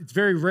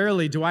very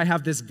rarely do I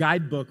have this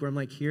guidebook where I'm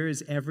like, here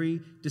is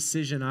every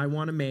decision I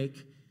want to make.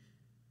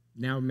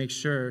 Now make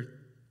sure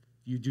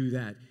you do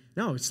that.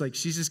 No, it's like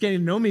she's just getting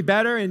to know me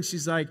better, and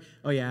she's like,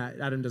 oh yeah,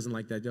 Adam doesn't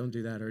like that. Don't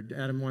do that. Or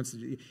Adam wants to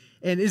do.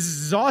 And this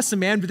is awesome,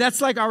 man. But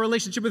that's like our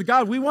relationship with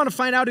God. We want to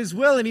find out his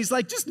will, and he's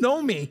like, just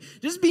know me.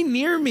 Just be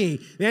near me.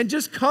 Man,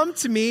 just come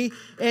to me,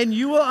 and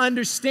you will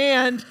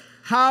understand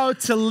how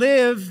to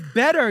live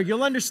better.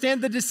 You'll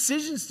understand the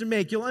decisions to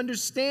make. You'll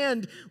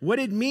understand what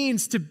it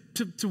means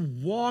to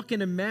walk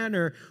in a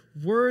manner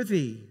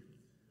worthy.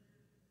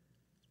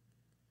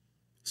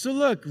 So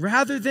look,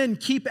 rather than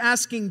keep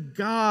asking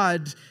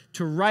God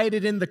to write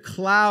it in the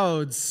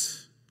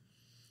clouds,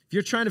 if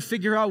you're trying to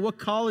figure out what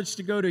college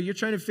to go to, you're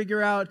trying to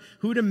figure out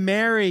who to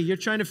marry, you're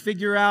trying to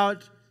figure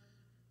out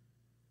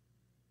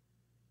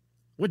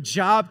what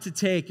job to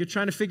take, you're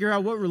trying to figure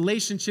out what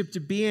relationship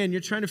to be in,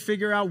 you're trying to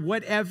figure out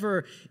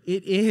whatever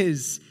it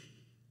is.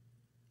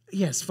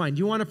 Yes, fine.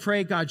 You want to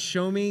pray, God,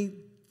 show me?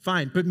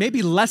 Fine, but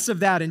maybe less of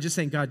that and just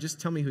saying, God, just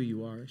tell me who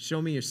you are.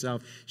 Show me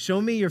yourself. Show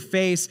me your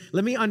face.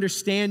 Let me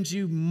understand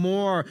you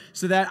more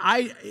so that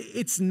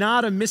it's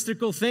not a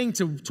mystical thing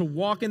to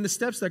walk in the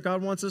steps that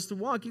God wants us to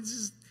walk.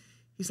 He's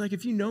like,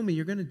 if you know me,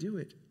 you're going to do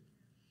it.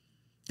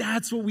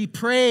 That's what we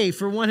pray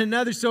for one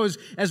another. So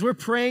as we're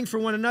praying for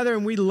one another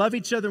and we love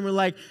each other and we're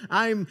like,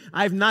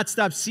 I've not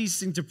stopped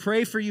ceasing to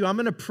pray for you. I'm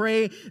going to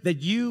pray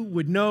that you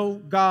would know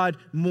God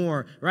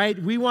more,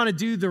 right? We want to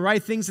do the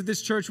right things at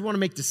this church. We want to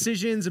make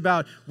decisions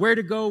about where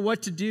to go,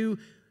 what to do.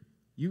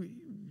 We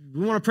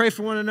want to pray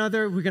for one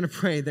another. We're going to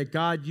pray that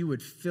God, you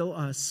would fill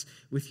us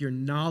with your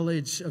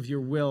knowledge of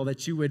your will,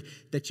 that you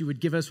would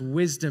give us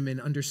wisdom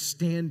and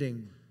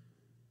understanding.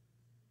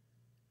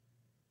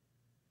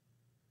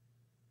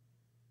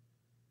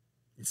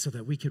 And so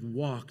that we could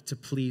walk to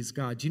please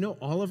God. Do you know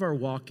all of our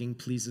walking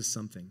pleases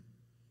something?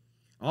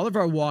 All of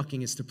our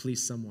walking is to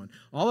please someone.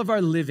 All of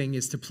our living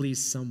is to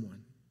please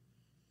someone.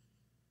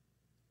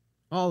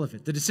 All of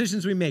it. The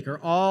decisions we make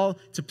are all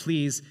to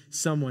please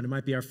someone. It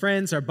might be our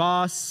friends, our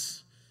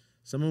boss,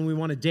 someone we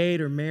want to date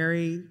or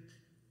marry,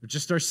 or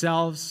just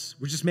ourselves.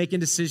 We're just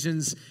making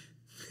decisions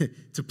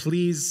to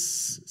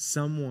please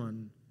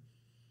someone.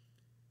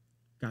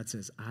 God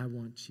says, I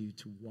want you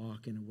to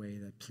walk in a way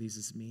that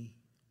pleases me.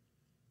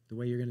 The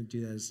way you're going to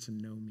do that is to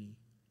know me.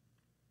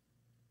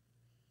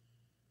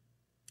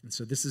 And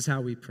so this is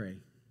how we pray.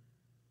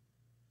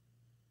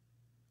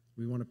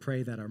 We want to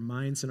pray that our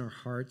minds and our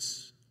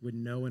hearts would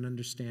know and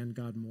understand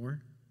God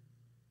more.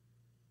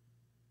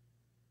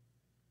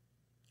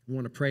 We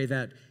want to pray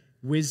that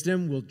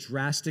wisdom will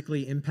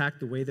drastically impact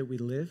the way that we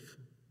live.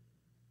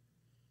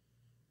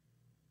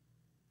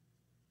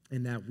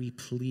 And that we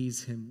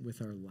please him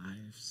with our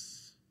lives.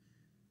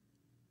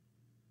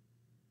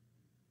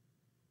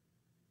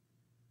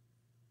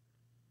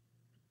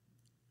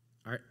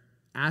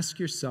 Ask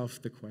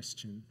yourself the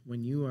question,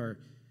 when you are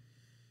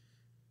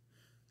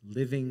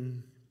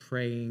living,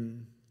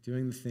 praying,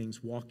 doing the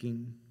things,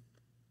 walking,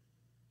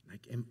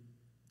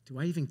 do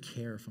I even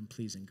care if I'm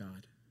pleasing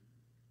God?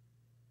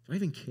 Do I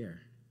even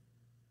care?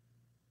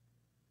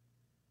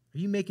 Are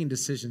you making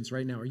decisions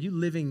right now? Are you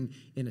living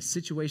in a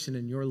situation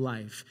in your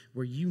life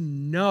where you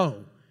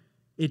know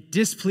it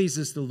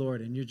displeases the Lord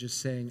and you're just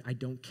saying, I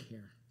don't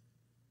care?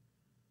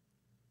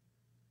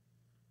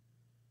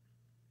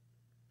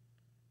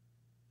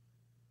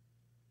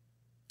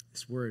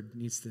 This word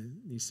needs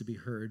to be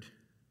heard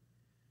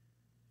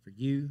for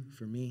you,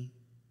 for me.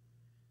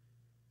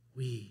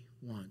 We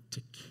want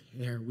to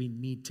care. We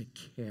need to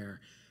care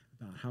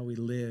about how we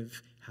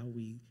live, how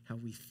we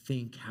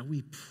think, how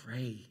we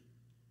pray.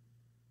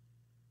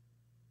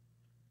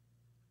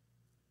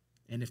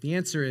 And if the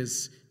answer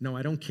is, no,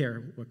 I don't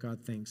care what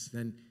God thinks,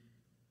 then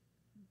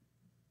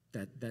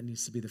that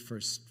needs to be the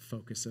first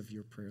focus of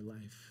your prayer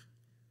life.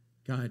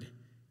 God,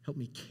 help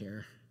me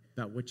care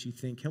about what you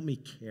think. Help me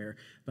care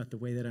about the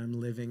way that I'm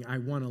living. I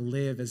want to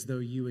live as though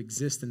you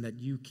exist and that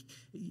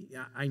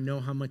I know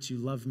how much you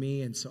love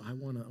me, and so I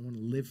want to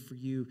live for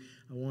you.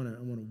 I want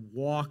to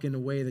walk in the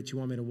way that you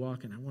want me to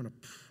walk, and I want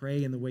to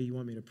pray in the way you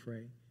want me to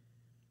pray.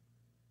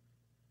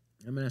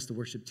 I'm going to ask the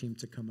worship team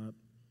to come up.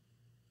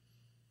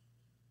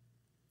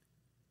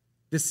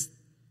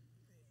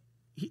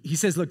 He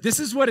says, look,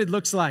 this is what it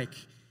looks like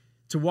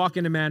to walk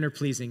in a manner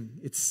pleasing.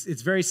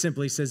 It's very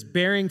simple. He says,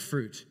 bearing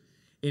fruit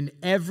in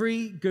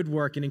every good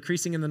work and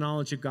increasing in the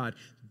knowledge of God,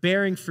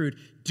 bearing fruit.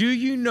 Do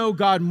you know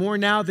God more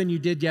now than you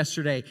did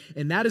yesterday?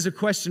 And that is a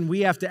question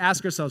we have to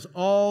ask ourselves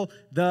all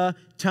the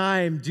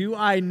time. Do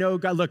I know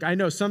God? Look, I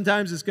know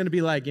sometimes it's going to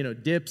be like,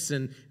 dips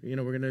and, we're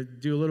going to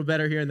do a little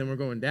better here and then we're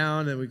going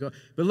down and we go.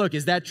 But look,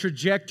 is that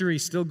trajectory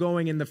still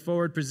going in the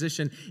forward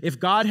position?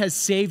 If God has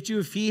saved you,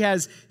 if he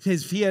has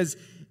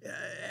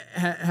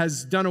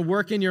done a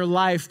work in your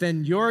life,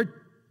 then your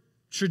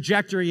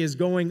trajectory is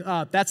going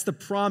up. That's the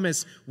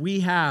promise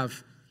we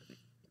have.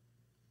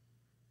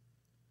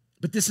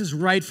 But this is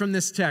right from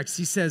this text.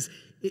 He says,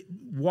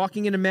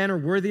 walking in a manner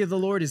worthy of the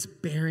Lord is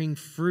bearing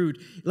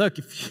fruit. Look,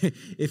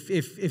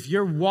 if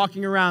you're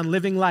walking around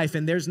living life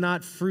and there's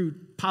not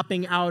fruit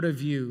popping out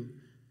of you,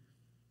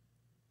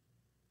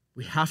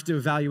 we have to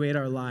evaluate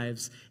our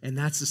lives, and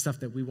that's the stuff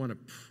that we want to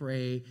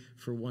pray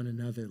for one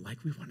another. Like,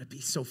 we want to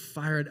be so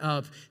fired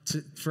up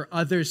for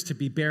others to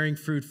be bearing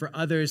fruit, for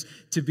others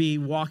to be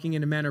walking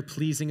in a manner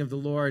pleasing of the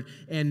Lord,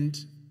 and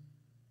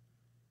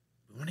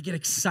I want to get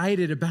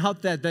excited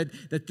about that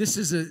this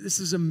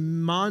is a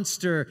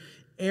monster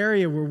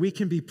area where we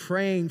can be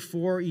praying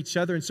for each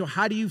other. And so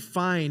how do you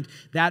find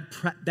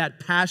that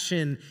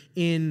passion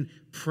in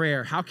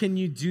prayer? How can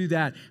you do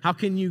that? How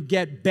can you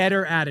get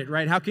better at it,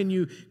 right? How can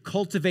you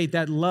cultivate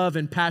that love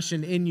and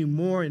passion in you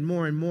more and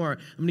more and more?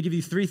 I'm going to give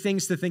you 3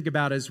 things to think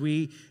about as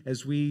we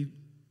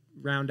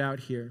round out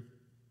here.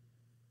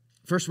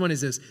 First one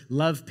is this: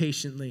 love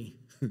patiently.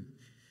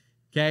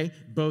 Okay?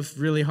 Both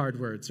really hard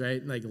words,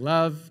 right? Like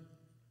love,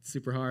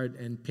 super hard,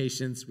 and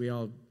patience, we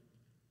all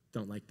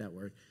don't like that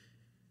word.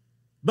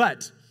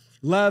 But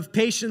love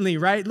patiently,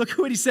 right? Look at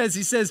what he says.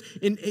 He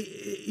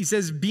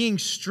says being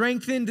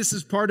strengthened. This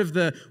is part of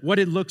what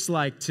it looks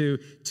like to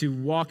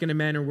walk in a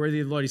manner worthy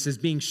of the Lord. He says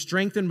being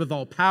strengthened with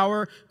all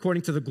power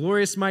according to the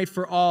glorious might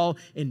for all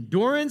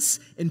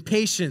endurance and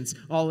patience.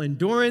 All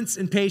endurance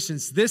and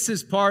patience. This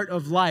is part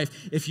of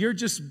life. If you're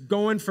just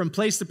going from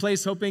place to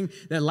place hoping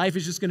that life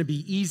is just going to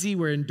be easy,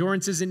 where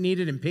endurance isn't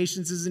needed and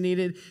patience isn't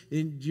needed,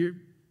 you're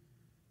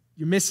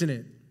missing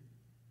it.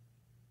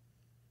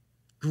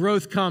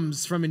 Growth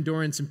comes from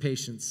endurance and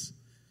patience.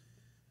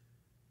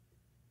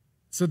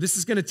 So this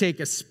is going to take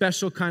a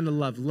special kind of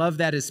love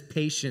that is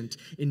patient,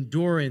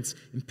 endurance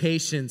and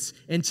patience.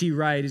 N.T.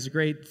 Wright is a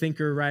great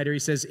thinker, writer. He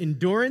says,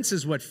 endurance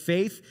is what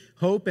faith,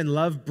 hope, and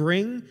love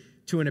bring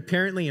to an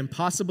apparently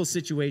impossible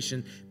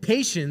situation.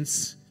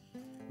 Patience,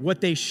 what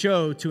they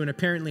show to an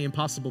apparently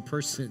impossible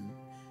person.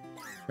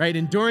 Right?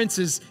 Endurance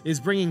is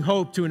bringing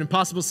hope to an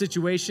impossible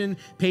situation.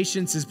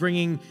 Patience is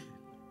bringing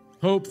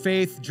hope,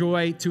 faith,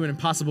 joy to an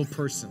impossible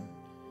person.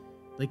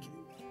 Like,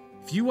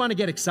 if you want to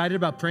get excited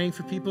about praying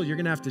for people, you're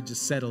going to have to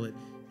just settle it.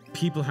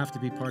 People have to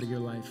be part of your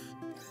life.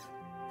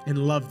 And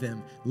love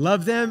them.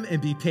 Love them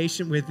and be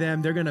patient with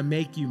them. They're going to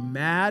make you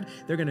mad.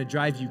 They're going to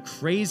drive you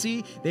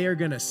crazy. They are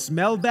going to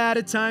smell bad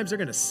at times. They're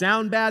going to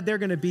sound bad. They're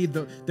going to be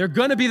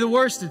the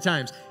worst at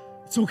times.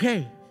 It's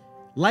okay.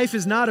 Life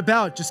is not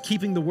about just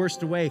keeping the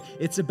worst away.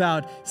 It's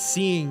about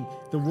seeing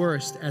the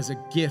worst as a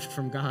gift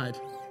from God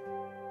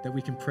that we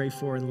can pray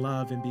for and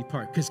love and be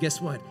part. Because guess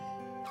what?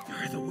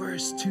 You're the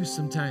worst too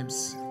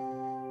sometimes.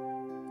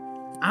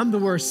 I'm the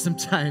worst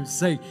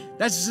sometimes. Like,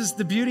 that's just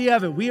the beauty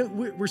of it.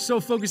 We're so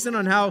focused in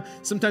on how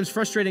sometimes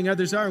frustrating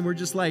others are, and we're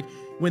just like,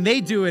 when they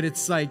do it,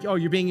 it's like, oh,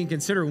 you're being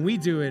inconsiderate. When we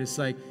do it, it's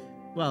like,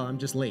 well, I'm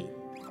just late,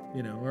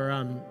 or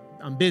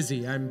I'm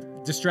busy,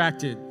 I'm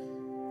distracted.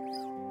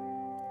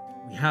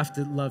 We have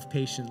to love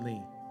patiently.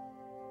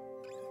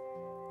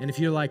 And if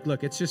you're like,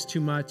 look, it's just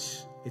too much,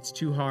 it's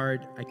too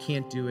hard, I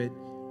can't do it,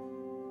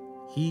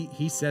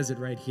 He says it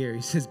right here.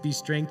 He says, be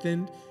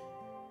strengthened,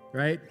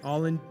 right?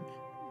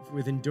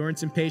 With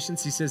endurance and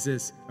patience. He says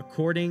this,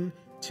 according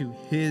to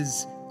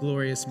his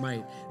glorious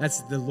might.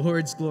 That's the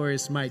Lord's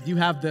glorious might. You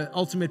have the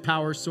ultimate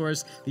power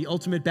source, the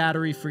ultimate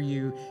battery for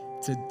you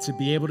to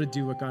be able to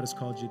do what God has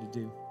called you to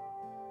do.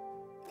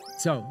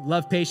 So,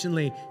 love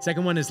patiently.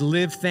 Second one is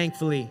live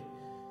thankfully.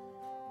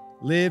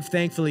 Live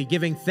thankfully,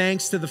 giving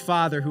thanks to the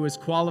Father who has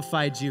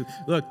qualified you.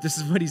 Look, this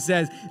is what he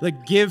says.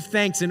 Like, give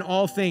thanks in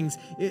all things.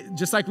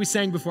 Just like we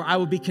sang before, I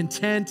will be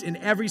content in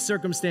every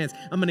circumstance.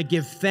 I'm going to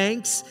give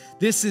thanks.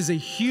 This is a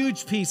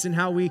huge piece in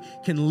how we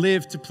can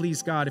live to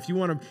please God. If you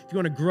want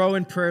to grow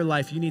in prayer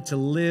life, you need to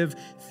live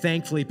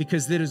thankfully,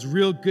 because there is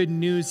real good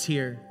news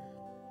here.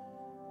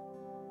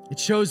 It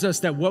shows us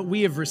that what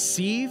we have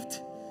received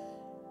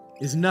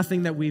is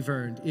nothing that we've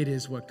earned. It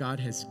is what God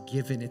has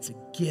given. It's a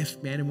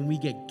gift, man. And when we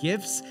get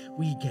gifts,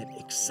 we get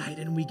excited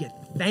and we get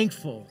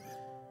thankful.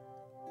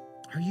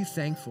 Are you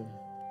thankful?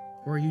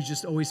 Or are you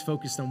just always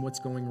focused on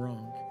what's going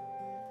wrong?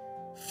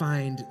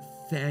 Find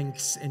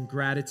thanks and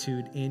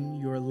gratitude in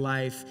your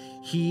life.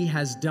 He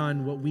has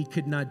done what we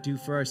could not do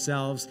for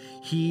ourselves.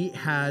 He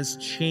has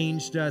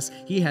changed us.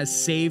 He has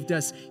saved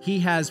us. He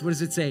has, what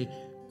does it say?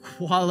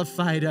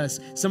 Qualified us.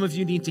 Some of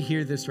you need to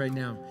hear this right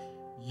now.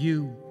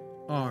 You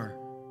are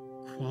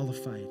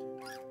qualified.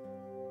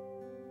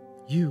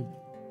 You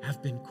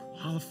have been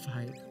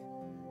qualified.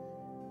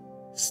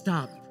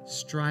 Stop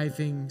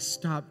striving.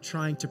 Stop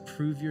trying to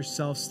prove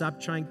yourself. Stop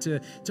trying to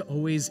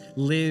always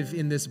live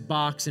in this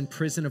box and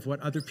prison of what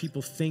other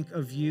people think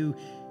of you.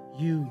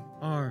 You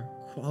are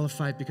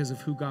qualified because of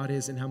who God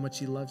is and how much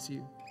he loves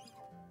you.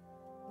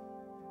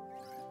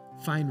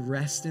 Find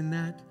rest in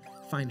that.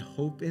 Find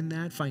hope in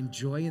that. Find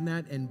joy in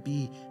that, and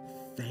be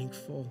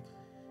thankful.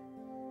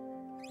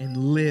 And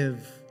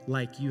live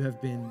like you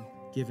have been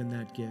given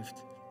that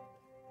gift.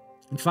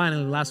 And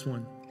finally, last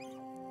one.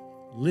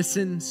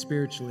 Listen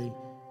spiritually.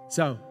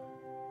 So,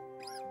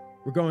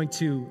 we're going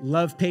to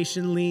love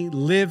patiently,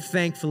 live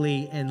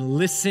thankfully, and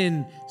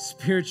listen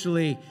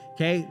spiritually.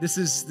 Okay, this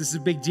is a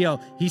big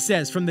deal. He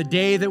says, from the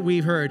day that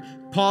we've heard,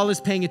 Paul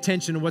is paying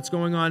attention to what's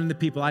going on in the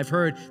people. I've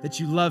heard that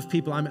you love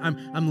people.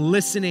 I'm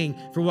listening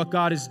for what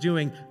God is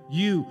doing.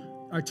 You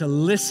are to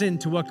listen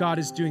to what God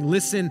is doing.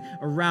 Listen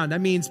around.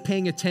 That means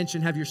paying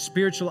attention. Have your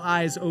spiritual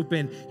eyes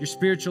open, your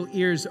spiritual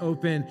ears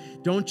open.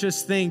 Don't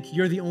just think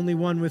you're the only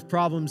one with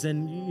problems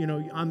and,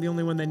 I'm the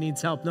only one that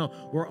needs help. No,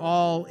 we're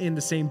all in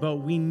the same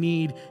boat. We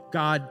need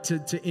God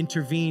to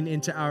intervene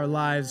into our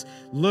lives.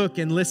 Look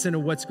and listen to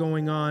what's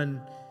going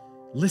on.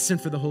 Listen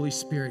for the Holy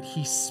Spirit.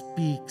 He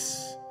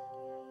speaks.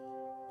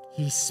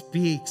 He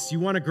speaks. You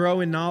want to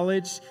grow in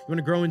knowledge? You want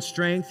to grow in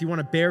strength? You want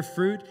to bear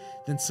fruit?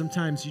 Then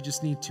sometimes you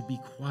just need to be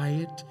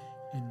quiet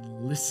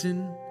and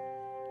listen,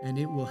 and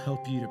it will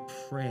help you to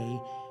pray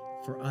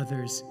for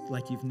others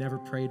like you've never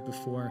prayed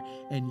before,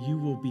 and you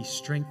will be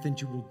strengthened.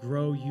 You will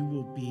grow. You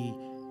will be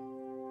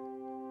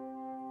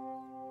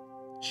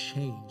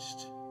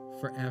changed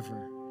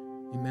forever.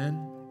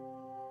 Amen?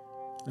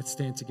 Let's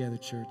stand together,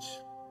 church.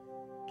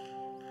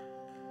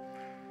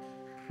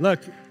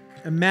 Look,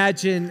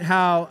 imagine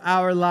how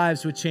our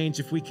lives would change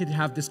if we could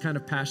have this kind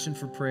of passion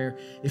for prayer,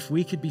 if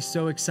we could be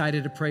so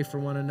excited to pray for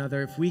one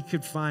another, if we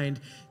could find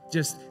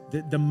just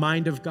the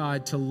mind of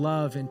God to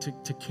love and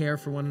to care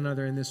for one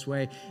another in this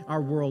way. Our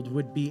world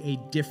would be a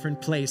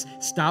different place.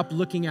 Stop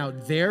looking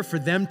out there for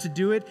them to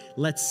do it.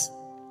 Let's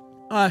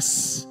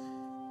us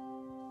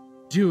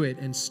do it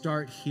and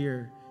start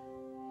here.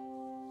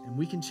 And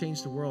we can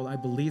change the world. I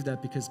believe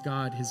that because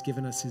God has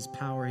given us his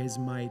power, his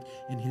might,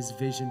 and his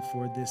vision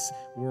for this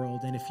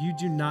world. And if you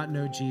do not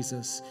know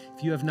Jesus,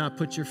 if you have not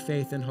put your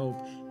faith and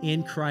hope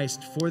in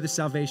Christ for the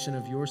salvation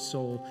of your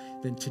soul,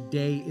 then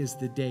today is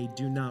the day.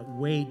 Do not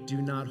wait.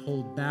 Do not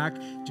hold back.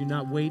 Do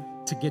not wait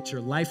to get your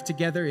life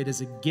together. It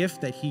is a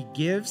gift that he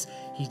gives.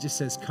 He just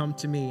says, come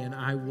to me and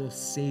I will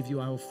save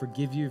you. I will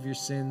forgive you of your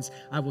sins.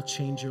 I will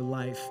change your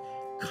life.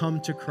 Come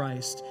to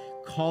Christ.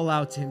 Call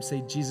out to him.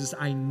 Say, Jesus,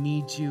 I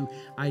need you.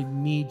 I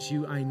need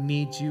you. I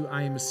need you.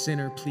 I am a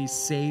sinner. Please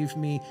save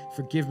me.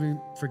 Forgive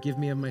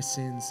me of my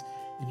sins.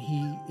 And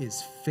he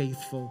is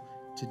faithful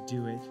to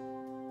do it.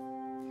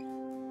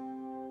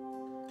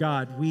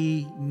 God,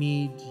 we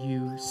need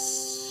you.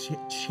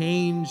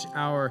 Change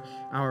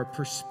our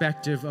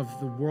perspective of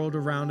the world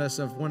around us,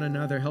 of one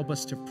another. Help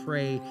us to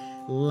pray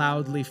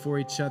loudly for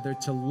each other,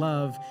 to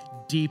love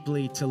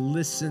deeply, to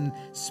listen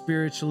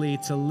spiritually,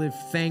 to live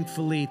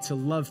thankfully, to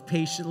love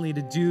patiently,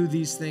 to do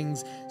these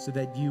things so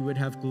that you would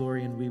have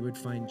glory and we would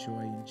find joy.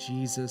 In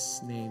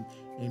Jesus' name,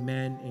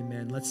 amen,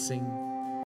 amen. Let's sing.